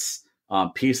evidence,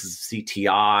 pieces of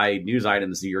CTI, news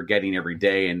items that you're getting every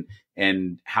day,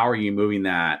 and how are you moving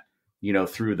that,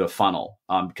 through the funnel?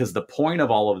 Because the point of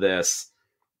all of this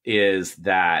is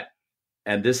that,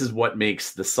 and this is what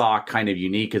makes the SOC kind of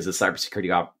unique as a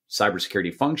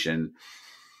cybersecurity function,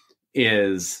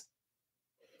 is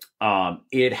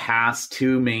it has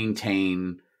to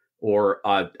maintain or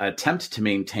attempt to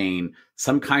maintain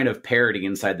some kind of parity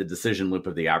inside the decision loop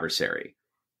of the adversary.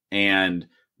 And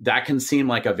that can seem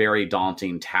like a very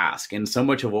daunting task. And so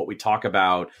much of what we talk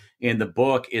about in the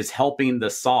book is helping the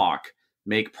SOC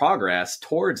make progress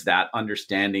towards that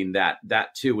understanding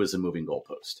that too is a moving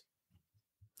goalpost.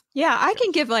 Yeah, I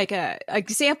can give like a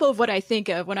example of what I think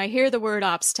of when I hear the word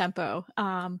ops tempo.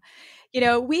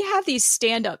 We have these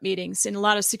stand-up meetings in a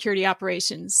lot of security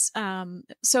operations.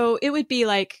 So it would be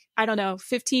like,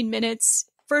 15 minutes,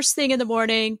 first thing in the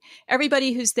morning.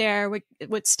 Everybody who's there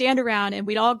would stand around and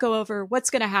we'd all go over what's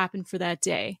going to happen for that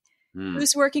day.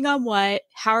 Who's working on what?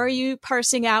 How are you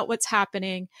parsing out what's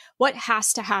happening? What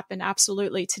has to happen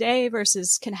absolutely today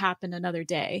versus can happen another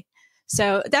day?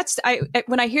 So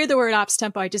when I hear the word ops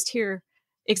tempo, I just hear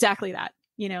exactly that.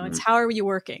 It's how are you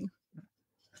working?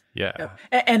 Yeah.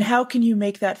 And how can you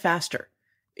make that faster?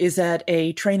 Is that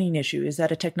a training issue? Is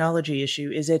that a technology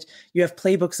issue? Is it you have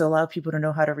playbooks that allow people to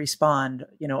know how to respond?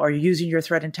 Are you using your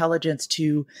threat intelligence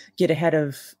to get ahead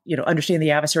of, understand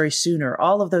the adversary sooner?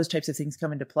 All of those types of things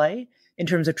come into play in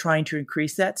terms of trying to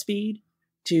increase that speed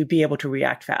to be able to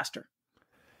react faster.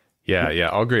 Yeah,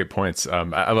 all great points.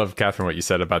 I love, Kathryn, what you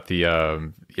said about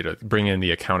the bring in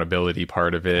the accountability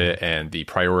part of it and the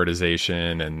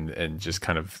prioritization and just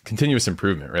kind of continuous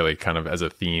improvement, really, kind of as a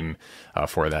theme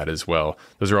for that as well.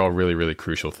 Those are all really, really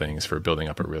crucial things for building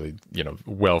up a really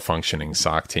well functioning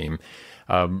SOC team.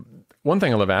 One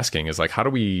thing I love asking is, like, how do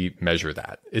we measure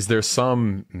that? Is there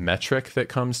some metric that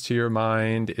comes to your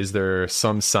mind? Is there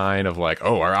some sign of like,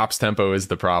 oh, our ops tempo is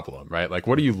the problem, right? Like,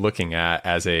 what are you looking at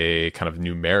as a kind of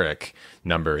numeric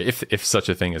number, if such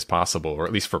a thing is possible, or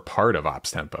at least for part of ops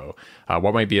tempo?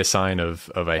 What might be a sign of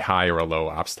a high or a low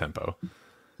ops tempo?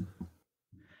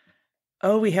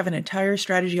 Oh, we have an entire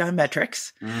strategy on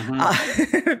metrics.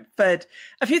 But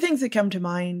a few things that come to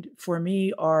mind for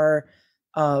me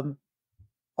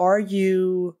are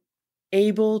you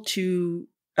able to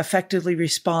effectively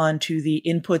respond to the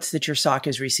inputs that your SOC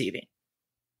is receiving?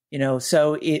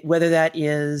 So whether that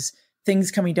is things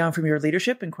coming down from your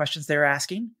leadership and questions they're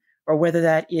asking, or whether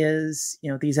that is,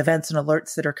 these events and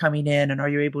alerts that are coming in, and are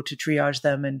you able to triage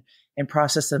them and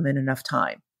process them in enough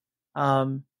time?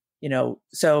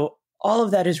 So all of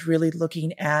that is really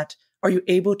looking at, are you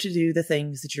able to do the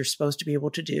things that you're supposed to be able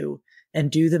to do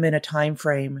and do them in a time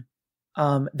frame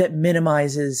that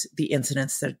minimizes the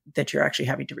incidents that you're actually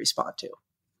having to respond to.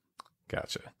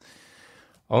 Gotcha.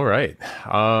 All right.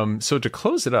 So to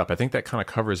close it up, I think that kind of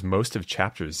covers most of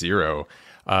chapter 0.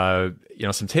 Some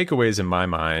takeaways in my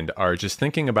mind are just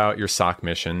thinking about your SOC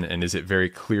mission, and is it very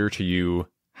clear to you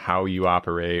how you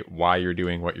operate, why you're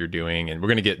doing what you're doing? And we're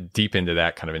going to get deep into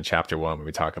that kind of in chapter 1 when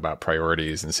we talk about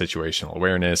priorities and situational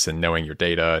awareness and knowing your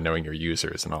data, knowing your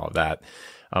users and all of that.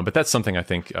 But that's something I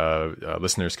think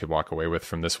listeners could walk away with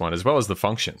from this one, as well as the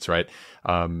functions, right?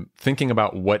 Thinking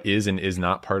about what is and is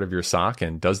not part of your SOC,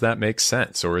 and does that make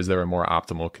sense? Or is there a more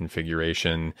optimal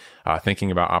configuration?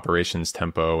 Thinking about operations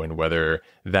tempo and whether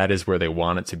that is where they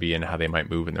want it to be and how they might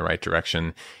move in the right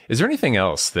direction. Is there anything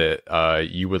else that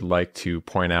you would like to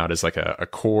point out as like a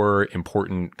core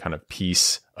important kind of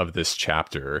piece of this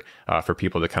chapter for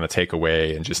people to kind of take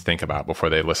away and just think about before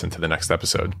they listen to the next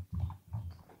episode?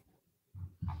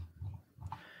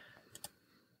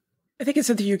 I think it's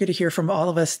something you're going to hear from all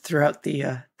of us throughout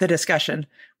the discussion,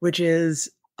 which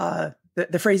is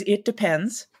the phrase "it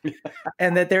depends,"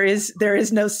 and that there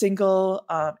is no single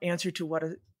answer to what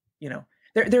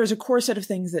there is a core set of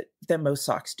things that most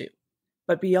SOCs do,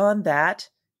 but beyond that,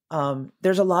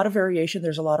 there's a lot of variation,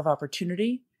 there's a lot of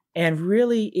opportunity, and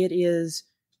really it is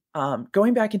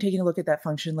going back and taking a look at that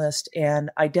function list and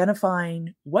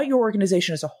identifying what your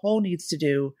organization as a whole needs to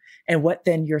do and what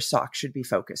then your SOC should be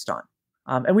focused on.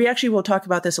 And we actually will talk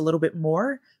about this a little bit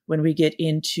more when we get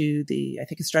into I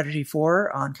think it's strategy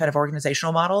 4 on kind of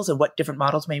organizational models and what different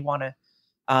models may want to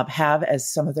have as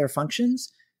some of their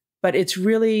functions. But it's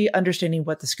really understanding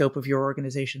what the scope of your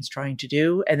organization is trying to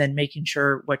do, and then making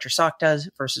sure what your SOC does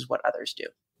versus what others do.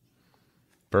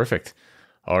 Perfect.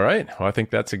 All right. Well, I think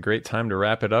that's a great time to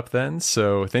wrap it up then.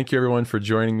 So thank you everyone for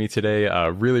joining me today.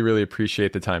 Really, really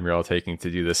appreciate the time you're all taking to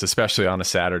do this, especially on a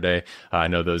Saturday. I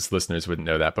know those listeners wouldn't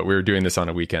know that, but we were doing this on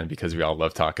a weekend because we all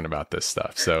love talking about this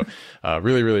stuff. So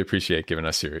really, really appreciate giving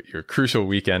us your crucial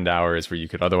weekend hours where you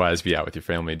could otherwise be out with your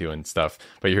family doing stuff,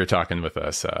 but you're here talking with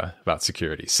us about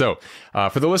security. So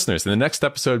for the listeners, in the next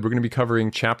episode, we're going to be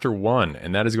covering chapter 1,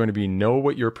 and that is going to be know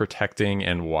what you're protecting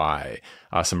and why.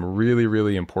 Some really,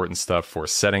 really important stuff for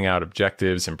setting out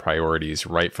objectives and priorities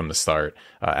right from the start.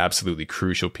 Absolutely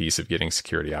crucial piece of getting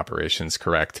security operations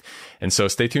correct. And so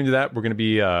stay tuned to that. We're going to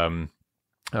be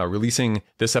releasing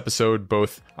this episode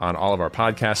both on all of our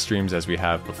podcast streams as we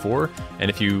have before. And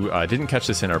if you didn't catch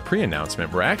this in our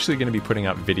pre-announcement, we're actually going to be putting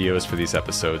out videos for these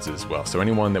episodes as well. So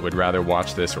anyone that would rather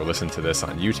watch this or listen to this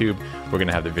on YouTube, we're going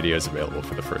to have the videos available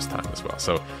for the first time as well.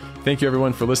 So thank you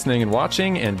everyone for listening and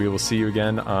watching, and we will see you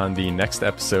again on the next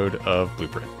episode of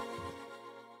Blueprint.